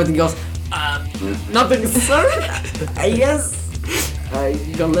out a little bit and he goes, "Nothing, sir. I guess.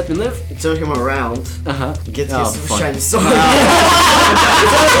 You gonna let me live?" Turn him around. Get his fuck. shiny sword.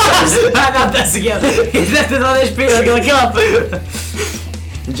 Not this again. He's left it on HP. I'm gonna kill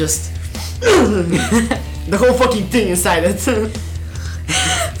him. Just the whole fucking thing inside it.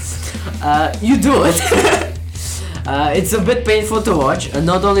 You do it. It's a bit painful to watch.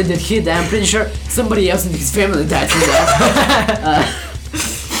 Not only did he die, I'm pretty sure somebody else in his family died from that.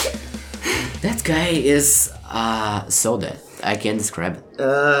 That guy is so dead. I can't describe it.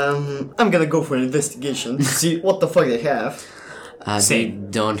 I'm gonna go for an investigation to see what the fuck they have. They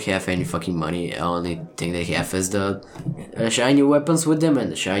Same. don't have any fucking money. Only thing they have is the shiny weapons with them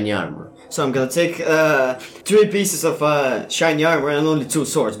and the shiny armor. So I'm gonna take 3 pieces of shiny armor and only 2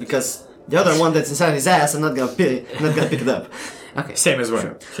 swords, because the other one that's inside his ass, I'm not gonna pick it up. Okay. Same as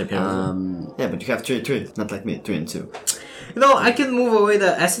well. Same here as well. Yeah, but you have 3, not like me, 3 and 2. You know, I can move away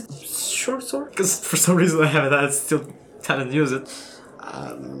the acid short sword because for some reason I haven't used it.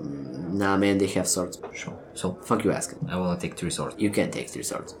 Nah, man, they have swords. Sure. So Fuck you asking. I wanna take 3 swords. You can't take 3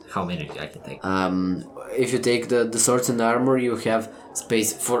 swords. How many I can take? If you take the swords and the armor, you have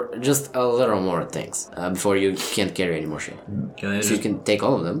space for just a little more things before you can't carry any more shit. Can I So you just... can take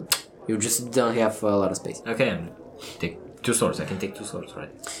all of them. You just don't have a lot of space. Okay, take 2 swords. I can take 2 swords,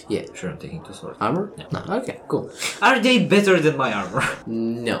 right? Yeah. Sure, I'm taking 2 swords. Armor? No. Okay, cool. Are they better than my armor?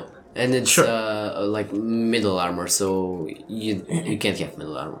 No. And it's like middle armor, so you can't have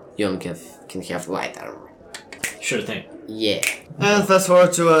middle armor. You only can have light armor. Sure thing. Yeah. And fast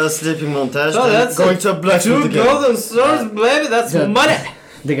forward to a sleeping montage. So then that's going to a blacksmith again. swords, baby. That's The- money.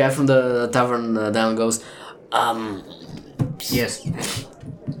 The guy from the tavern down goes, Yes.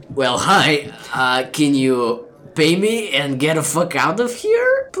 well, hi, can you pay me and get the fuck out of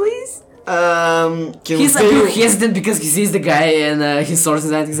here, please? Can He's a we bit pay hesitant because he sees the guy and his sword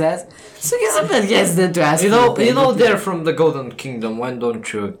is at his ass. So he's a bit hesitant to ask You for know, payment. they're from the Golden Kingdom. Why don't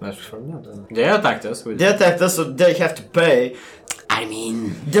you ask for them? They attacked us. They attacked us, so they have to pay. I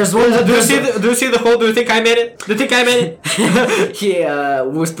mean, There's one that Do you see the hole? Do you think I made it? Do you think I made it? he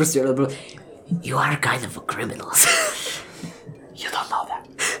whispers to your bro, "You are kind of a criminal." You don't know that.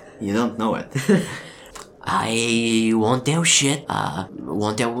 You don't know it. I won't tell shit.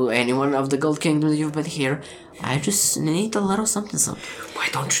 Won't tell anyone of the Gold Kingdom that you've been here. I just need a little something. Why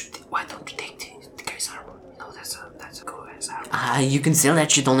don't you take the guy's armor? No, that's a cool guy's armor. You can sell that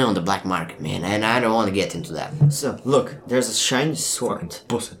shit only on the black market, man, and I don't want to get into that. So, look, there's a shiny sword.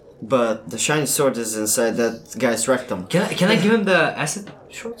 Bullshit. But the shiny sword is inside that guy's rectum. Can I give him the acid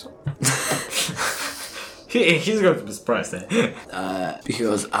short sword? He's going to be surprised. He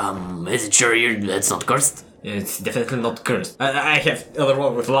goes, is it sure that's not cursed? It's definitely not cursed. I have other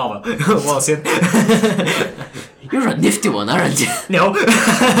one with lava. Well, see it? You're a nifty one, aren't you? No.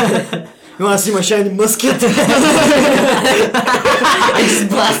 You wanna see my shiny musket? I just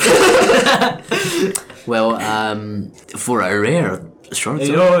blasted. Well, for a rare Short You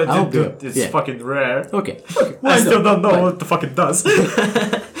sword? know, I'll do it. it's Yeah. fucking rare. Okay. I still don't know Fine. what the fuck it does.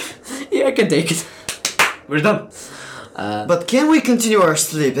 Yeah, I can take it. We're done. But can we continue our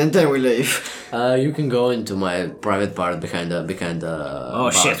sleep and then we leave? You can go into my private part behind the Oh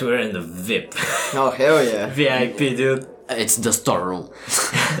bar. shit, we're in the VIP. Oh hell yeah! VIP, dude. It's the storeroom.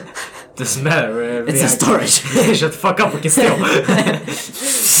 Doesn't matter. We're It's a VIP. storage. Shut the fuck up, we can steal.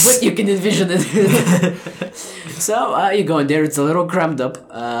 But you can envision it. So you go in there. It's a little crammed up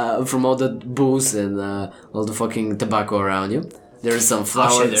from all the booze and all the fucking tobacco around you. There's some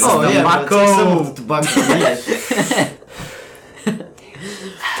flowers. there's Oh yeah, but Tobacco. take some of the tobacco. Yeah.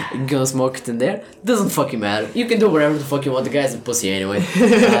 You can smoke it in there. Doesn't fucking matter. You can do whatever the fuck you want. The guy's a pussy anyway.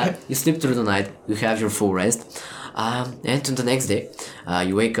 You sleep through the night. You have your full rest. And on the next day,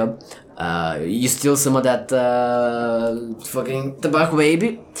 you wake up. You steal some of that fucking tobacco,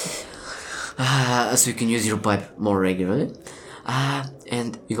 baby. So you can use your pipe more regularly.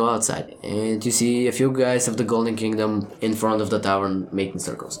 And you go outside and you see a few guys of the Golden Kingdom in front of the tower making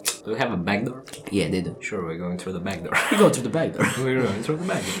circles. Do we have a back door? Yeah, they do. Sure, we're going through the back door. You go through the back door. We're going through the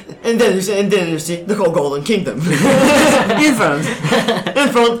back door. And then you see the whole Golden Kingdom In front. in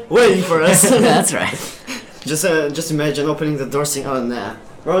front, waiting for us. That's right. Just imagine opening the door, saying, "Oh nah,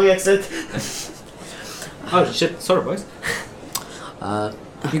 wrong exit." Oh shit, sorry boys.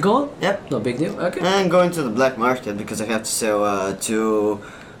 You going? Yep. No big deal. Okay. I'm going to the black market because I have to sell 2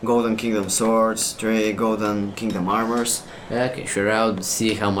 Golden Kingdom swords, 3 Golden Kingdom armors. Okay, sure. I'll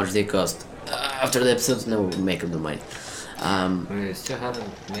see how much they cost after the episode. No, we'll make up the money. We still haven't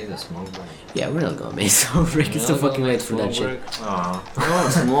made a smoke break. Yeah, we're not gonna make some break. It's too fucking late for that shit. Aw. I want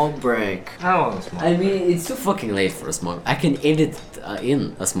a small break. I don't want a smoke. I mean, it's too fucking late for a smoke. I can edit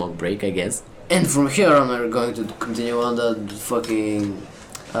in a smoke break, I guess. And from here on, we're going to continue on the fucking.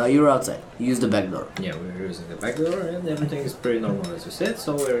 You're outside. Use the back door. Yeah, we're using the back door and everything is pretty normal as you said,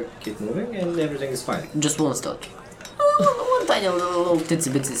 so we're keep moving and everything is fine. Just one touch. One tiny little titsy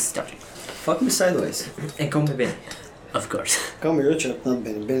bitsy touch. Fuck me sideways. And call me Ben. Of course. Call me Richard, not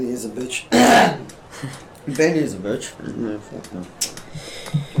Benny. Benny is a bitch. Benny is a bitch. No, fuck no.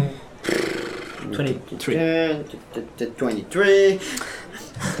 23. 23.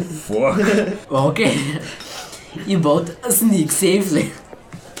 Okay. You both sneak safely.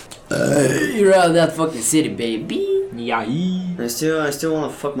 You're out of that fucking city, baby. Yeah. I still wanna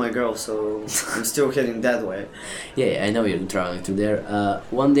fuck my girl, so I'm still heading that way. Yeah, I know you're traveling through there.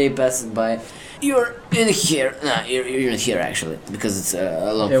 One day passes by. You're in here. Nah, you're in here actually, because it's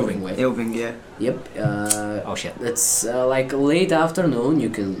a long Elving. fucking way. Elving, yeah. Yep. Oh shit. It's like late afternoon. You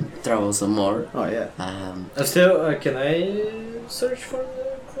can travel some more. Oh yeah. Still, can I search for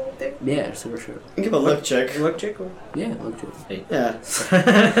the clone thing? Yeah, sure. Give a luck check. Luck check or? Yeah, okay. Hey. Yeah.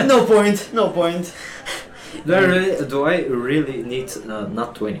 No point. No point. Do I really need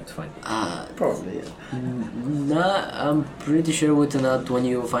not 20 to find it? Probably. Yeah. Nah, I'm pretty sure with an odd when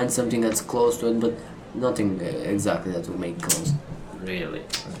you find something that's close to it, but nothing exactly that will make it close. Really?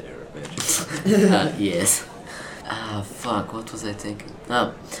 They're a bitch. Yes. Fuck, what was I thinking?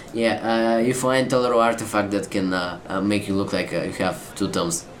 Oh, yeah, you find a little artifact that can make you look like you have 2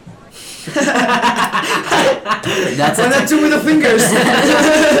 thumbs. That's And then 2 middle fingers.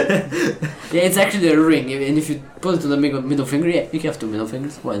 Yeah, it's actually a ring, and if you put it to the middle finger, yeah, you can have 2 middle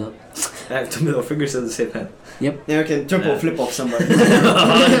fingers, why not? I have 2 middle fingers at the same hand. Yep. Now you can triple Yeah. flip off somebody.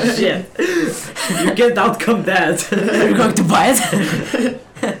 Oh shit! You can't outcome that. You're going to buy it?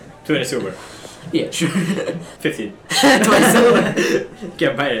 20 silver. Yeah, sure. 15. 20 silver.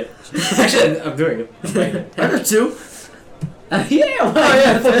 Can't buy it. Actually, I'm doing it. I'm buying it. I got 2. Yeah, why? Oh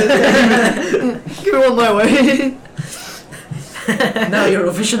yeah, fuck it. Give it one my way. Now you're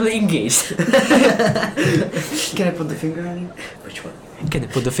officially engaged. Can I put the finger on you? Which one? Can I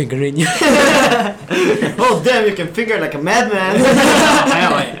put the finger in you? Oh damn, you can finger like a madman.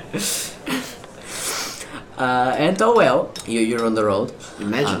 And oh well, you're on the road.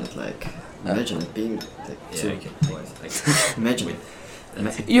 Imagine it like, imagine it being like Yeah, 2. I can. Like, Imagine it.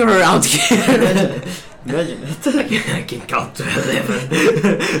 You're around here. Imagine it. I can count to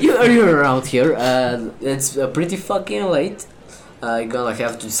 11. You're around here. It's pretty fucking late. You're gonna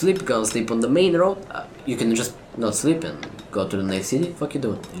have to sleep. You're gonna sleep on the main road. You can just not sleep and go to the next city. Fuck you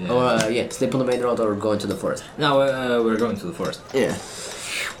doing? Yeah. Or yeah, sleep on the main road or go into the forest. Now we're going to the forest. Yeah.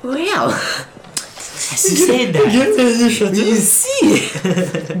 Well, as you said that. You see,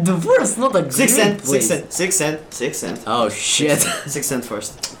 the forest not a 6 great cent, place. 6 cent, 6 cent, 6 cent. Oh shit. 6 cent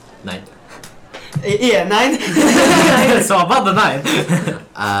first. 9. Yeah, 9. So about the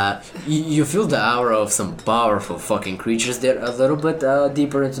 9. You feel the aura of some powerful fucking creatures there a little bit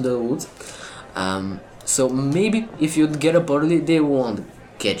deeper into the woods. So maybe if you get up early, they won't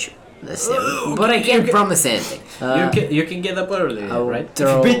catch you. Let's say. But I can't promise anything. You can get up early, I'll right?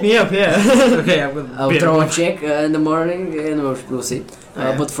 throw, Beat me up, yeah. Okay, I'm gonna I'll beat throw him. a check in the morning and we'll see.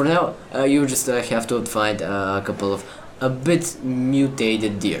 Yeah. But for now, you just have to find a couple of a bit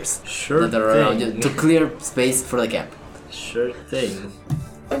mutated deers Sure that are around you thing. to clear space for the camp. Sure thing.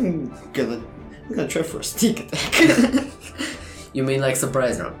 I'm gonna try for a sneak attack. You mean like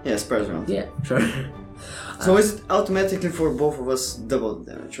surprise round? Yeah, surprise round. Yeah, sure. So is it automatically for both of us double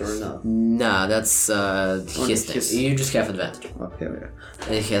damage or not? Nah, that's his thing. his- You just have advantage. Okay, yeah.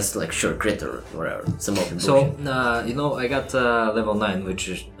 And it has like sure crit or whatever. Some open So, bullshit. you know, I got level 9, which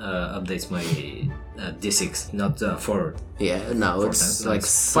updates my D6, not 4 Yeah, now four it's times, like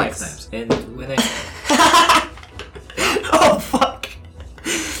it's 5 six. times. And when I Oh fuck!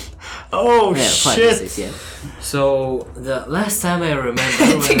 Oh Yeah, 5 shit! and 6, yeah. so the last time I remember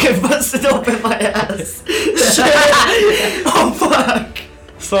I think I busted open my ass. Shit! Oh fuck!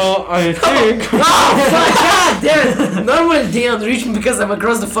 so I think Oh fuck, god damn it! Normally they don't reach me because I'm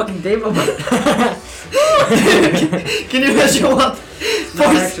across the fucking table, but Can you imagine what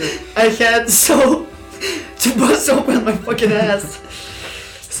force I had so to bust open my fucking ass?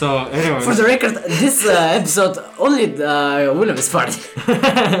 so anyway. for the record, this episode only William is farting.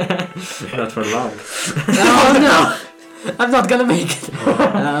 Not for long. Oh no! I'm not gonna make it.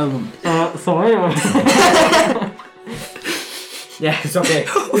 So anyway. Yeah, it's okay.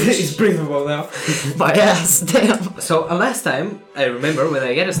 It's breathable now. My ass, damn. So last time I remember when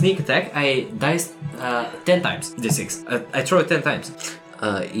I get a sneak attack, I diced 10 times D6. I throw it 10 times.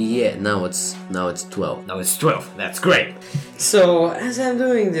 Yeah, now it's 12. Now it's 12. That's great. So as I'm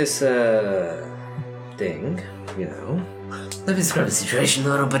doing this thing, you know. Let me describe the situation,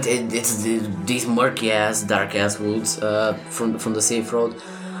 Noro, but it's these murky ass, dark ass woods from the safe road.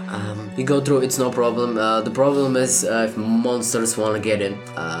 You go through, it's no problem. The problem is if monsters want to get in,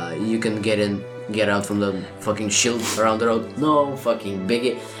 you can get out from the fucking shield around the road. No fucking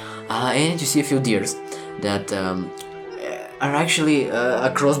biggie. And you see a few deers that are actually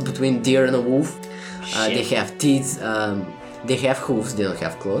a cross between deer and a wolf. They have teeth. They have hooves. They don't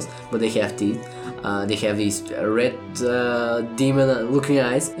have claws, but they have teeth. They have these red demon-looking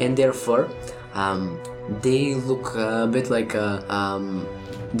eyes, and their fur. They look a bit like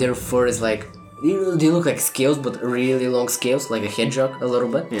their fur is like they look like scales, but really long scales, like a hedgehog a little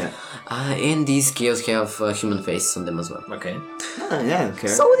bit. Yeah. And these scales have human faces on them as well. Okay. Yeah, I don't care.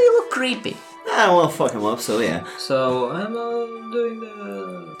 So they look creepy. I want to fuck him up, so yeah. So I'm doing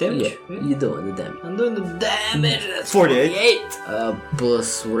the damage. Yeah, you doing the damage. I'm doing the damage. That's 48.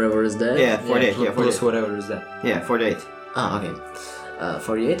 Plus whatever is that. Yeah, 48. Yeah, 48. Plus whatever is that. Yeah, 48. Ah, okay.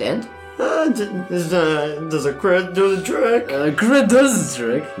 48 and? Does a crit do the trick? Crit does the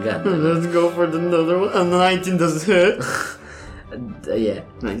trick. God damn Let's go for another one. And 19 does hit. yeah.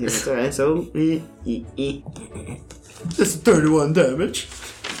 19 is alright, so. That's 31 damage.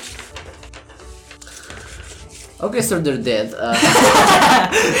 Okay, so they're dead.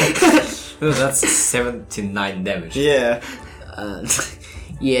 No, that's 79 damage. Yeah.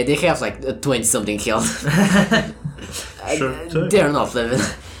 Yeah, they have like 20 something health. Sure. They're not living.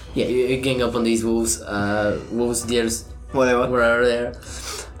 Yeah, you gang up on these wolves, deers, Whatever. wherever they're.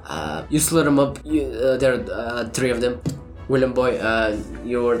 You slit them up. There are 3 of them. William boy,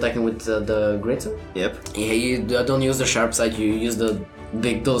 you were attacking with the greatsword. Yep. Yeah, you don't use the sharp side. You use the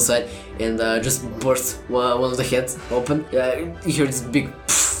big dull side and just burst one of the heads open. You hear this big.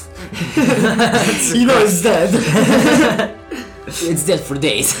 You know it's dead. It's dead for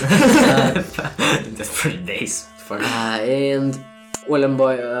days. That's for days. And William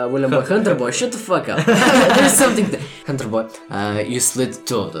boy, Hunter boy, shut the fuck up. There's something there. Hunter boy, you slit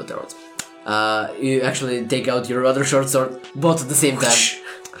 2 of the throats. You actually take out your other short sword, both at the same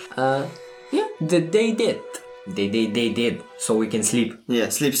time. Yeah, they did. They did. So we can sleep. Yeah,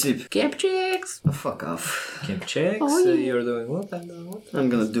 sleep. Camp chicks. Oh, fuck off. Camp checks. Oh, yeah. You're doing what? I'm doing what? I'm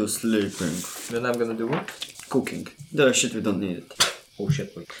gonna do sleeping. Then I'm gonna do what? Cooking. The other shit we don't need it. Oh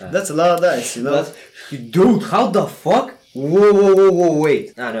shit, wait. That's a lot of dice, you know? Dude, how the fuck? Whoa,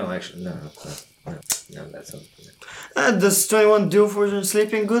 wait. Ah, no, actually, no, that's not. Does 21 do for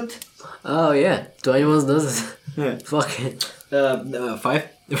sleeping good? Oh yeah, 21 does it. Yeah. Fuck it. 5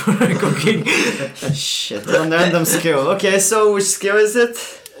 cooking. Shit, on random skill. Okay, so which skill is it?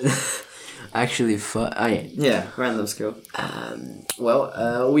 Actually, yeah. Yeah, random skill.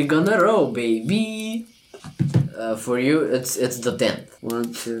 Well, we gonna roll, baby. For you, it's the 10th.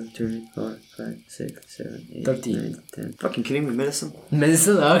 1, 2, 3, 4, 5, 6, 7, 8, 13. 9, 10. Fucking kidding me, medicine?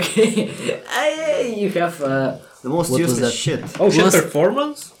 Medicine, okay. You have The most What was useless that? shit. Oh shit, Plus-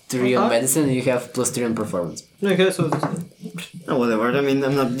 performance? 3 on medicine and you have plus 3 on performance. Okay, so Oh, whatever. I mean,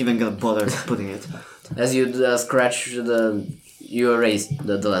 I'm not even gonna bother putting it. As you scratch you erase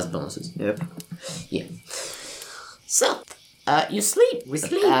the last bonuses. Yep. Yeah. So, you sleep. We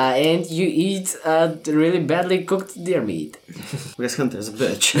sleep. And you eat really badly cooked deer meat. Because Hunter's a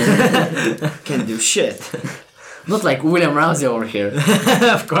bitch. Can't do shit. Not like William Ramsey over here.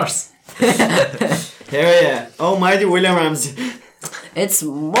 of course. Hell yeah. Almighty William Ramsey. It's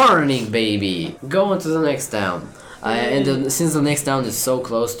morning, baby. Go on to the next town. Since the next town is so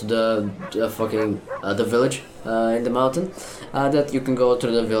close to the village in the mountain, that you can go to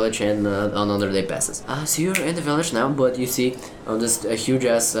the village and another day passes. So you're in the village now, but you see on this huge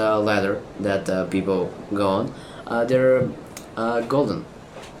ass ladder that people go on. They're golden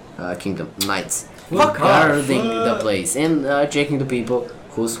kingdom knights guarding the place and checking the people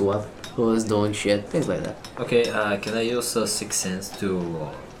who's what, who is doing shit, things like that. Okay, can I use Sixth Sense to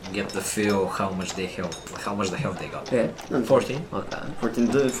get the feel how much the health they got? Yeah. 14. Okay. 14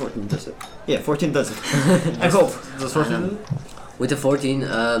 does it. Yeah, 14 does it. I hope. Does 14 do it? With the 14,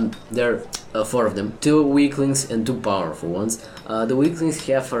 there are 4 of them. 2 weaklings and 2 powerful ones. The weaklings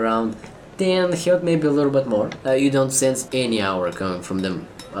have around 10 health, maybe a little bit more. You don't sense any aura coming from them,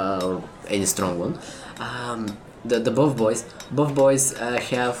 or any strong one. The buff boys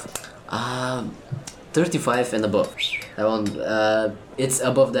have 35 and above. It's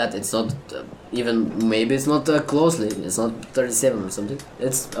above that. It's not even, maybe it's not closely. It's not 37 or something.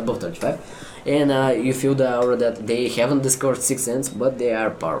 It's above 35. And you feel the aura that they haven't discovered Sixth Sense, but they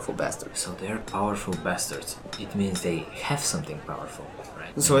are powerful bastards. So they're powerful bastards. It means they have something powerful,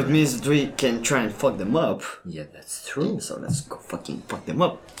 right? So it means that we can try and fuck them up. Yeah, that's true. So let's go fucking fuck them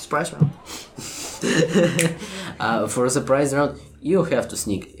up. Surprise round. For a surprise round, you have to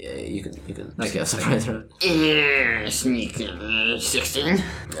sneak. You can make a surprise round. Sneak 16.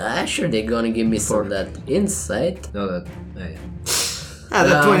 Sure, they're gonna give me some of that insight. No, that.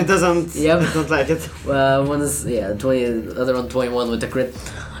 That 20 doesn't. Yep. Don't like it. One is 20, other one 21 with the crit.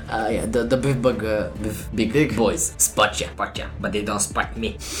 The big boys spot ya. But they don't spot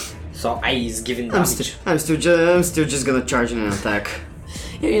me. So I is giving damage. I'm still just gonna charge in an attack.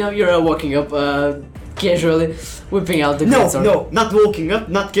 You're walking up casually, whipping out the No, great sword. no, not walking up,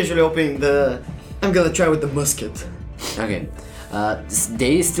 not casually opening the. I'm gonna try with the musket. Okay.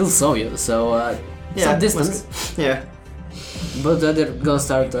 They still saw you, so some distance. Musket. Yeah. But they're gonna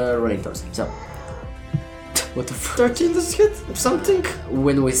start running towards. So, what the fuck? 13 does hit something.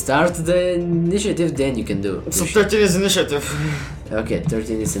 When we start the initiative, then you can do. So 13 is initiative. Okay,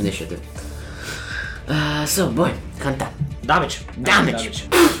 13 is initiative. So boy, Hunter. Damage.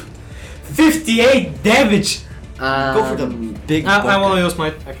 58 damage. Go for the big. I want to use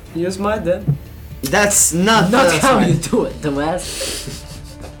my. Use my then. That's not How fine. you do it, dumbass.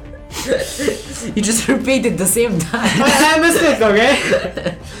 You just repeated the same time. I missed it. Okay.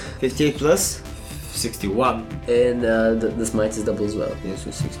 58 plus. 61. And the smite is double as well. Yeah, so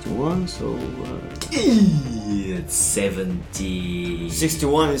 61. So. It's 70.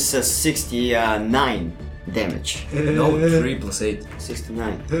 61 is 69 damage. No, 3 plus 8.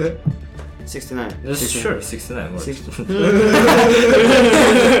 69. 69. That's sure, 69 works. 60.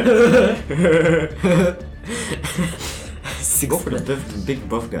 Go for the big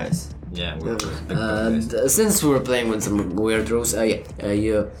buff guys. Yeah, we're Yeah. big Since we were playing with some weird rules, you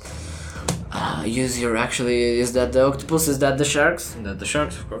use your is that the octopus? Is that the sharks? The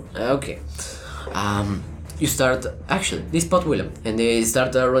sharks, of course. Okay. You start. Actually, they spot William and they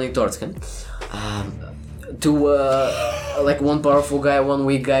start running towards him. Two, like one powerful guy, one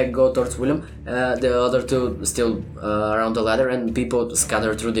weak guy go towards William. The other two still around the ladder, and people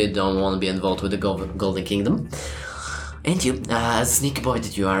scatter through. They don't want to be involved with the Golden Kingdom. And you, as a sneaky boy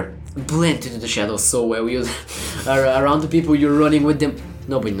that you are, blend into the shadows so well. You are around the people. You're running with them.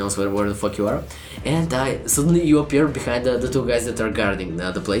 Nobody knows where the fuck you are. And suddenly you appear behind the two guys that are guarding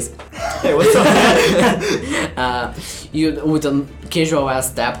the place. Hey, what's up? You, with a casual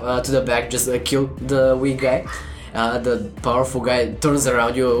ass tap to the back, just kill the weak guy. The powerful guy turns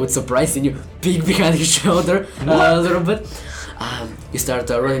around you with surprise and you peek behind his shoulder a little bit. You start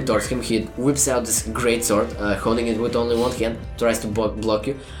running towards him. He whips out this great sword, holding it with only one hand, tries to block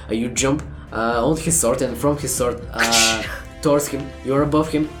you. You jump on his sword, and from his sword towards him, you're above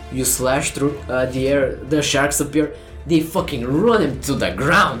him, you slash through the air, the sharks appear, they fucking run him to the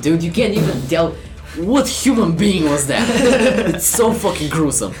ground, dude. You can't even tell what human being was that. It's so fucking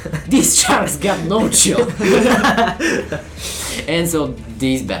gruesome. These sharks got no chill. And so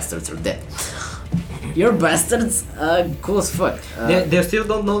these bastards are dead. Your bastards, cool as fuck. They still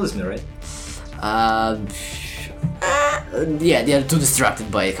don't notice me, right? Yeah, they are too distracted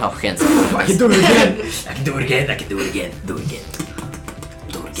by how handsome. I can do it again. I can do it again. I can do it again. Do it again.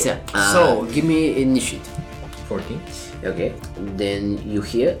 Do it again. So, give me initiative. 14. Okay, then you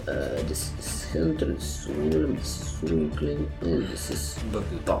hear this is Hunter, this is Winkling, and this is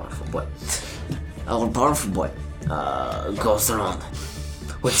Powerful Boy. Our Powerful Boy goes around,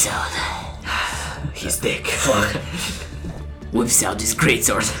 whips out his dick. Whips out his great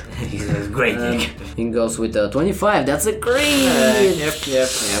sword. He's a great dick. He goes with 25, that's a crit! Yep.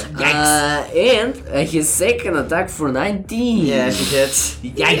 And his second attack for 19. Yeah, he hits.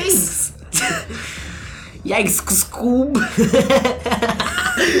 Yikes! Yikes, Scoob!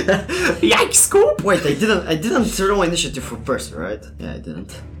 Yikes, Scoop! Wait, I didn't roll initiative for Percy, right? Yeah, I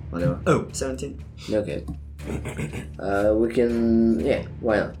didn't. Whatever. Oh. 17. Okay. We can... Yeah,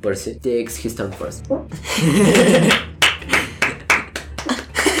 why not? Percy takes his turn first.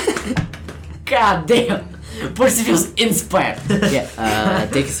 God damn! Percy feels inspired! Yeah,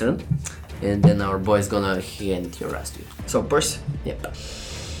 take his turn. And then our boy's gonna hand your ass to you. So, Percy. Yep.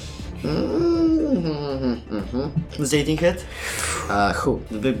 Does 18 hit? Who?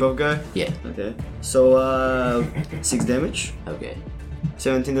 The big buff guy? Yeah. Okay. So, 6 damage. Okay.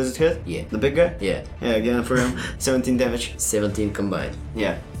 17 does it hit? Yeah. The big guy? Yeah. Yeah, again for him. 17 damage. 17 combined.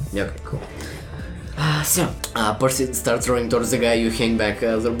 Yeah. Okay, cool. Percy starts running towards the guy. You hang back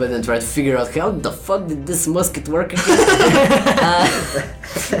a little bit and try to figure out how the fuck did this musket work again.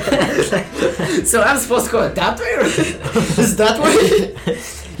 So I'm supposed to go that way or is that way?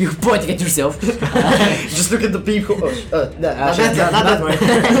 You're pointing at yourself. Just look at the people. Not that way.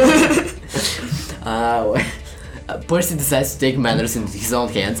 Percy decides to take matters into his own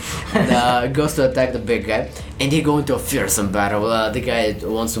hands and goes to attack the big guy, and they go into a fearsome battle. The guy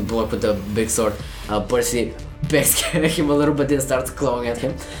wants to block with the big sword. Percy pecks him a little bit and starts clawing at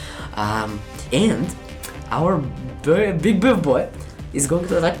him. And our big buff boy is going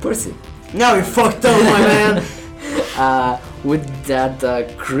to attack Percy. Now you fucked up, my man. With that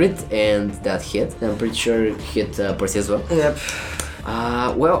crit and that hit, I'm pretty sure it hit Percy as well. Yep.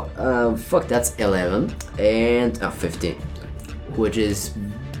 Fuck, that's 11 and 15, which is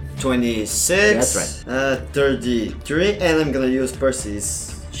 26. That's right. 33, and I'm gonna use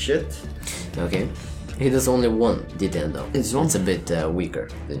Percy's shit. okay. He does only one D10 though. It's one? It's a bit weaker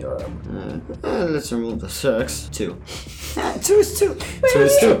than your armor. Let's remove the 6. 2. 2 is 2. 2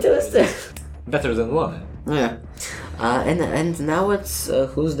 is 2. Is there? Better than 1. Yeah. And now it's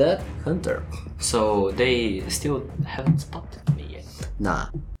who's that? Hunter. So they still haven't spotted me yet. Nah.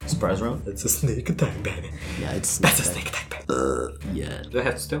 Surprise round. It's a sneak attack, baby. Yeah, it's That's a sneak attack, baby. yeah. Do I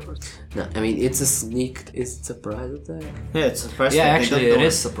have to steal first? No, I mean it's a sneak. It's a surprise attack. Yeah, it's a surprise. Yeah, attack. They actually, don't it know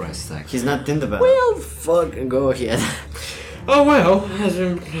is surprise attack. He's not in the battle. Well, fuck. Go ahead. Oh well, as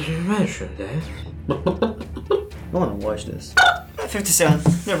you mentioned that. I wanna watch this. 57.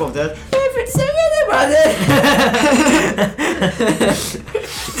 They're both dead.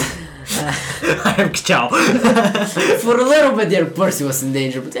 I'm Chow. For a little bit there, Percy was in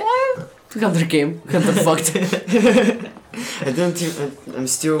danger, but Hunter came. Hunter fucked. I don't even. I'm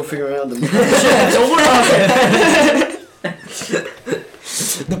still figuring out the.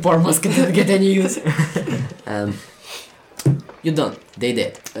 The poor musket didn't get any use. You're done. They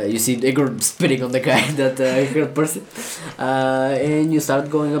dead. You see Igor spitting on the guy that hurt Percy. And you start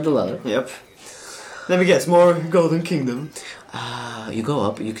going up the ladder. Yep. Let me guess. More Golden Kingdom. You go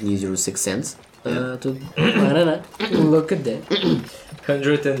up. You can use your sixth sense to look at that.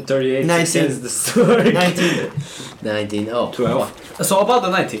 138 19. is the story. 19. 19. Oh, 12. So about the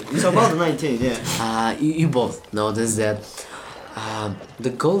 19. So about the 19, yeah. You both notice that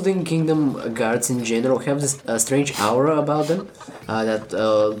the Golden Kingdom guards in general have this strange aura about them that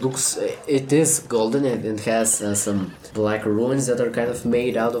looks. It is golden and it has some black ruins that are kind of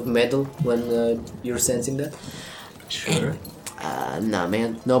made out of metal when you're sensing that. Sure. Nah,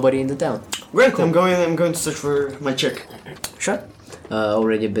 man, nobody in the town. Great. I'm going to search for my chick. Sure.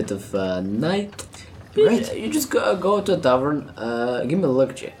 Already a bit of night. Right. You just go to a tavern. Give me a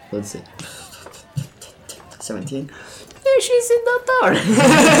luck check. Let's see. 17. Yeah, she's in the tavern.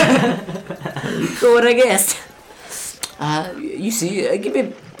 Who would I guessed? You see, give me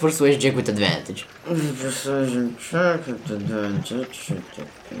a persuasion check with advantage. Persuasion check.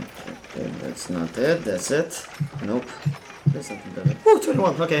 That's not it. That's it. Nope. That's not better. Oh,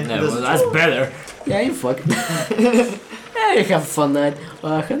 21. Okay. Yeah, well, that's better. Yeah, you fucking. Yeah, you have a fun night.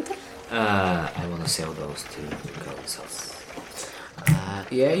 Hunter? I wanna sell those to Gonzales.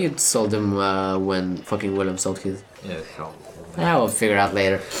 Yeah, you sold them when fucking William sold his. Yeah, hell. I will figure out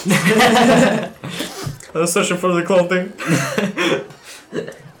later. I was searching for the clothing.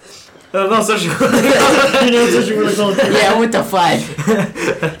 Not searching. You're not searching for the gold ticket. Yeah, with the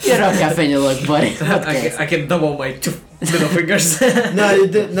 5. You don't have any luck, buddy. What cares? I can double my 2 middle fingers. No,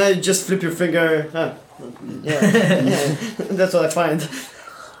 you just flip your finger. Huh. Yeah, that's what I find.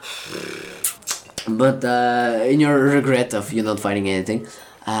 But in your regret of you not finding anything,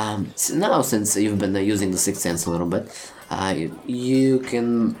 now since you've been using the sixth sense a little bit, you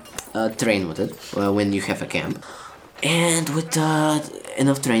can train with it when you have a camp. And with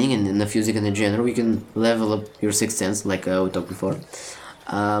enough training and enough using in general, you can level up your sixth sense like we talked before.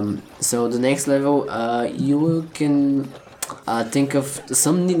 So the next level, you can think of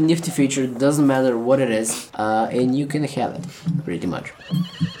some nifty feature, doesn't matter what it is, and you can have it, pretty much.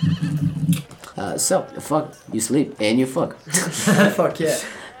 So, fuck, you sleep, and you fuck. Fuck yeah.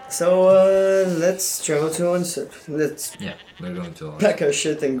 So, let's travel to Onisir. Let's Yeah, we're going to. pack our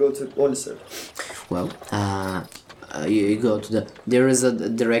shit and go to Onisir. Well, you go to the... There is a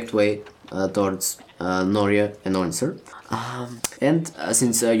direct way towards Noria and Onisir. And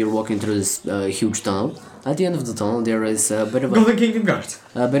since you're walking through this huge tunnel, at the end of the tunnel there is a bit of a... Golden Kingdom Guard.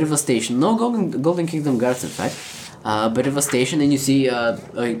 A bit of a station. No Golden Kingdom Guards, in fact. A bit of a station, and you see a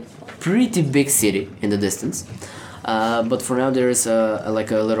pretty big city in the distance. But for now there is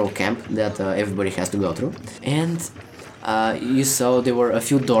like a little camp that everybody has to go through. And you saw there were a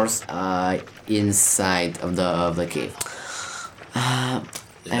few doors inside of the cave.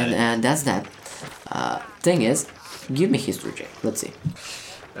 And that's that. Thing is, give me history check. Let's see.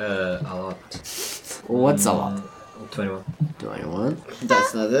 A lot. What's a lot? 21. 21.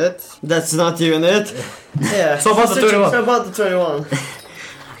 That's not it. That's not even it. Yeah. So about the 21. So about the 21.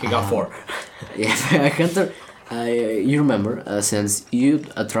 He got 4. Yeah, Hunter, you remember, since you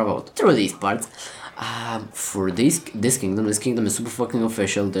traveled through these parts, for this kingdom is super fucking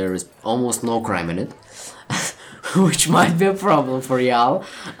official, there is almost no crime in it, which might be a problem for y'all.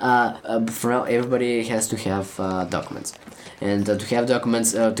 For now, everybody has to have documents. And to have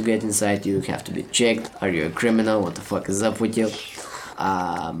documents to get inside, you have to be checked. Are you a criminal? What the fuck is up with you?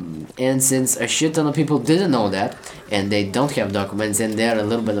 And since a shit ton of people didn't know that, and they don't have documents, and they're a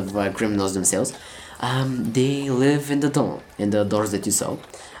little bit of criminals themselves, they live in the tunnel, in the doors that you saw.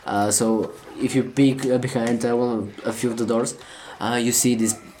 So if you peek behind a few of the doors, you see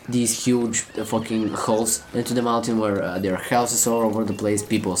these huge fucking holes into the mountain where there are houses all over the place,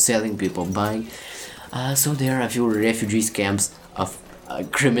 people selling, people buying. So there are a few refugee camps of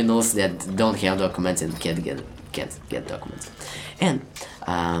criminals that don't have documents and can't get documents. And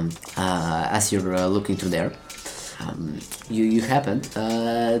as you're looking through there, you happen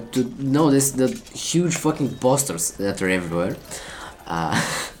to notice the huge fucking posters that are everywhere.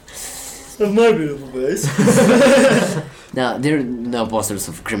 Of my beautiful place. Now there are no posters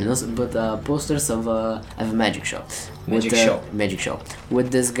of criminals, but posters of a magic show. Magic show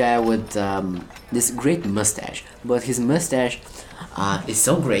with this guy with this great mustache, but his mustache is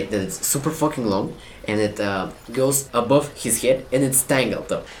so great that it's super fucking long, and it goes above his head, and it's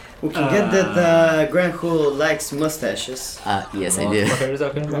tangled up. We can get that Grant who likes mustaches. Yes, I do. What are you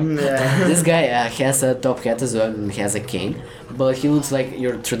talking about? Yeah. This guy has a top hat as well and has a cane, but he looks like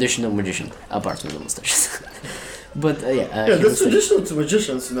your traditional magician, apart from the mustaches. But Yeah, that's traditional to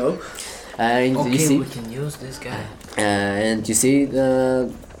magicians, you know. And you see, we can use this guy. and you see, there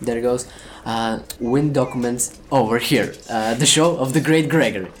it goes. Win documents over here. The show of the great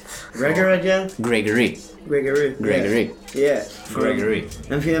Gregory. Gregor again? Gregory. Gregory. Yeah. Gregory.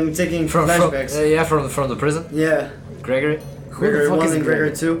 I'm taking From flashbacks. yeah, from the prison. Yeah. Gregory. Gregory fuck 1 is and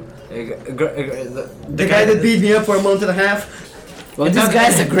Gregory 2. The guy that beat me up for a month and a half. Well, this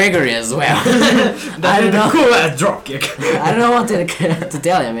guy's a Gregory as well. I don't know. Cool ass drop kick. I don't know what to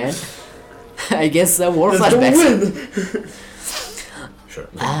tell you, man. I guess war Let's go flashbacks. win. Sure.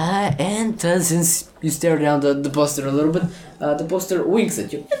 And since you stare down the poster a little bit, the poster winks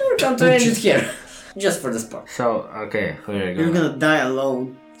at you. And we're going to end it here. Just for this part. So okay, where are you You're going? gonna die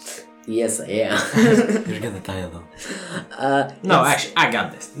alone. Yes, I am. You're gonna die alone. it's No, actually, I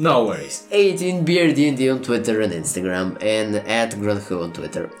got this. No worries. 18beerD&D on Twitter and Instagram, and at Grunhu on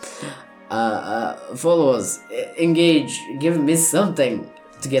Twitter. Follow us, engage, give me something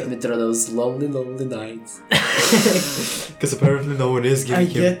to get me through those lonely nights. Because apparently no one is I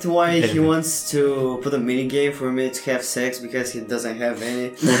get why he wants to put a mini game for me to have sex because he doesn't have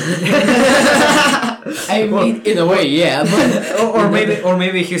any. I mean, in a way, yeah, but or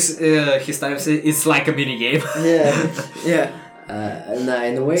maybe his time it's like a mini game. Yeah, yeah. no,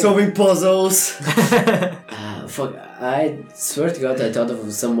 in a way. Solving puzzles. Fuck, I swear to God, I thought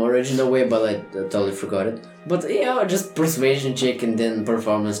of some original way, but I totally forgot it. But yeah, just persuasion check and then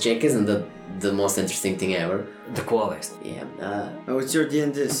performance check isn't the most interesting thing ever. The coolest. Yeah. Oh, it's your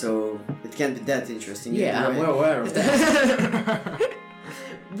D&D, so it can't be that interesting. Yeah, I'm anyway. well aware of that.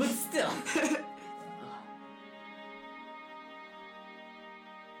 But still.